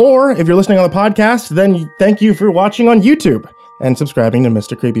 Or if you're listening on the podcast, then thank you for watching on YouTube and subscribing to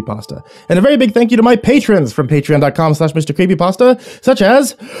Mr. Creepypasta. And a very big thank you to my patrons from patreon.com/MrCreepypasta, such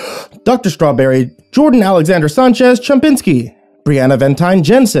as Dr. Strawberry, Jordan Alexander Sanchez, Chompski, Brianna Van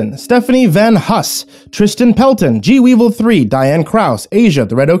Tine-Janzen, Stephanie VanHuss, Tristain Pelton, G Weevil 3, Diane Kraus, Asia,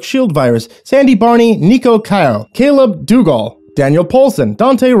 TheRedOakShieldVirus, Sindee Barney, Nico, kaeo, Kaleb Dougal, Daniel Poulsen,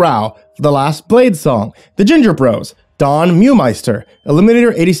 Dante Rowe, The Lastbladesong, TheGingerBroz, Don Meulmeester,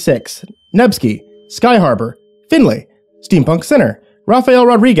 Eliminator 86, Nebsky, Sky Harbor, Finley, SteampunkSinner, Raphael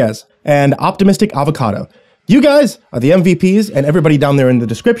Rodriguez, and OptimisticAvacado. You guys are the MVPs, and everybody down there in the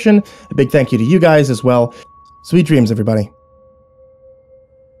description, a big thank you to you guys as well. Sweet dreams, everybody.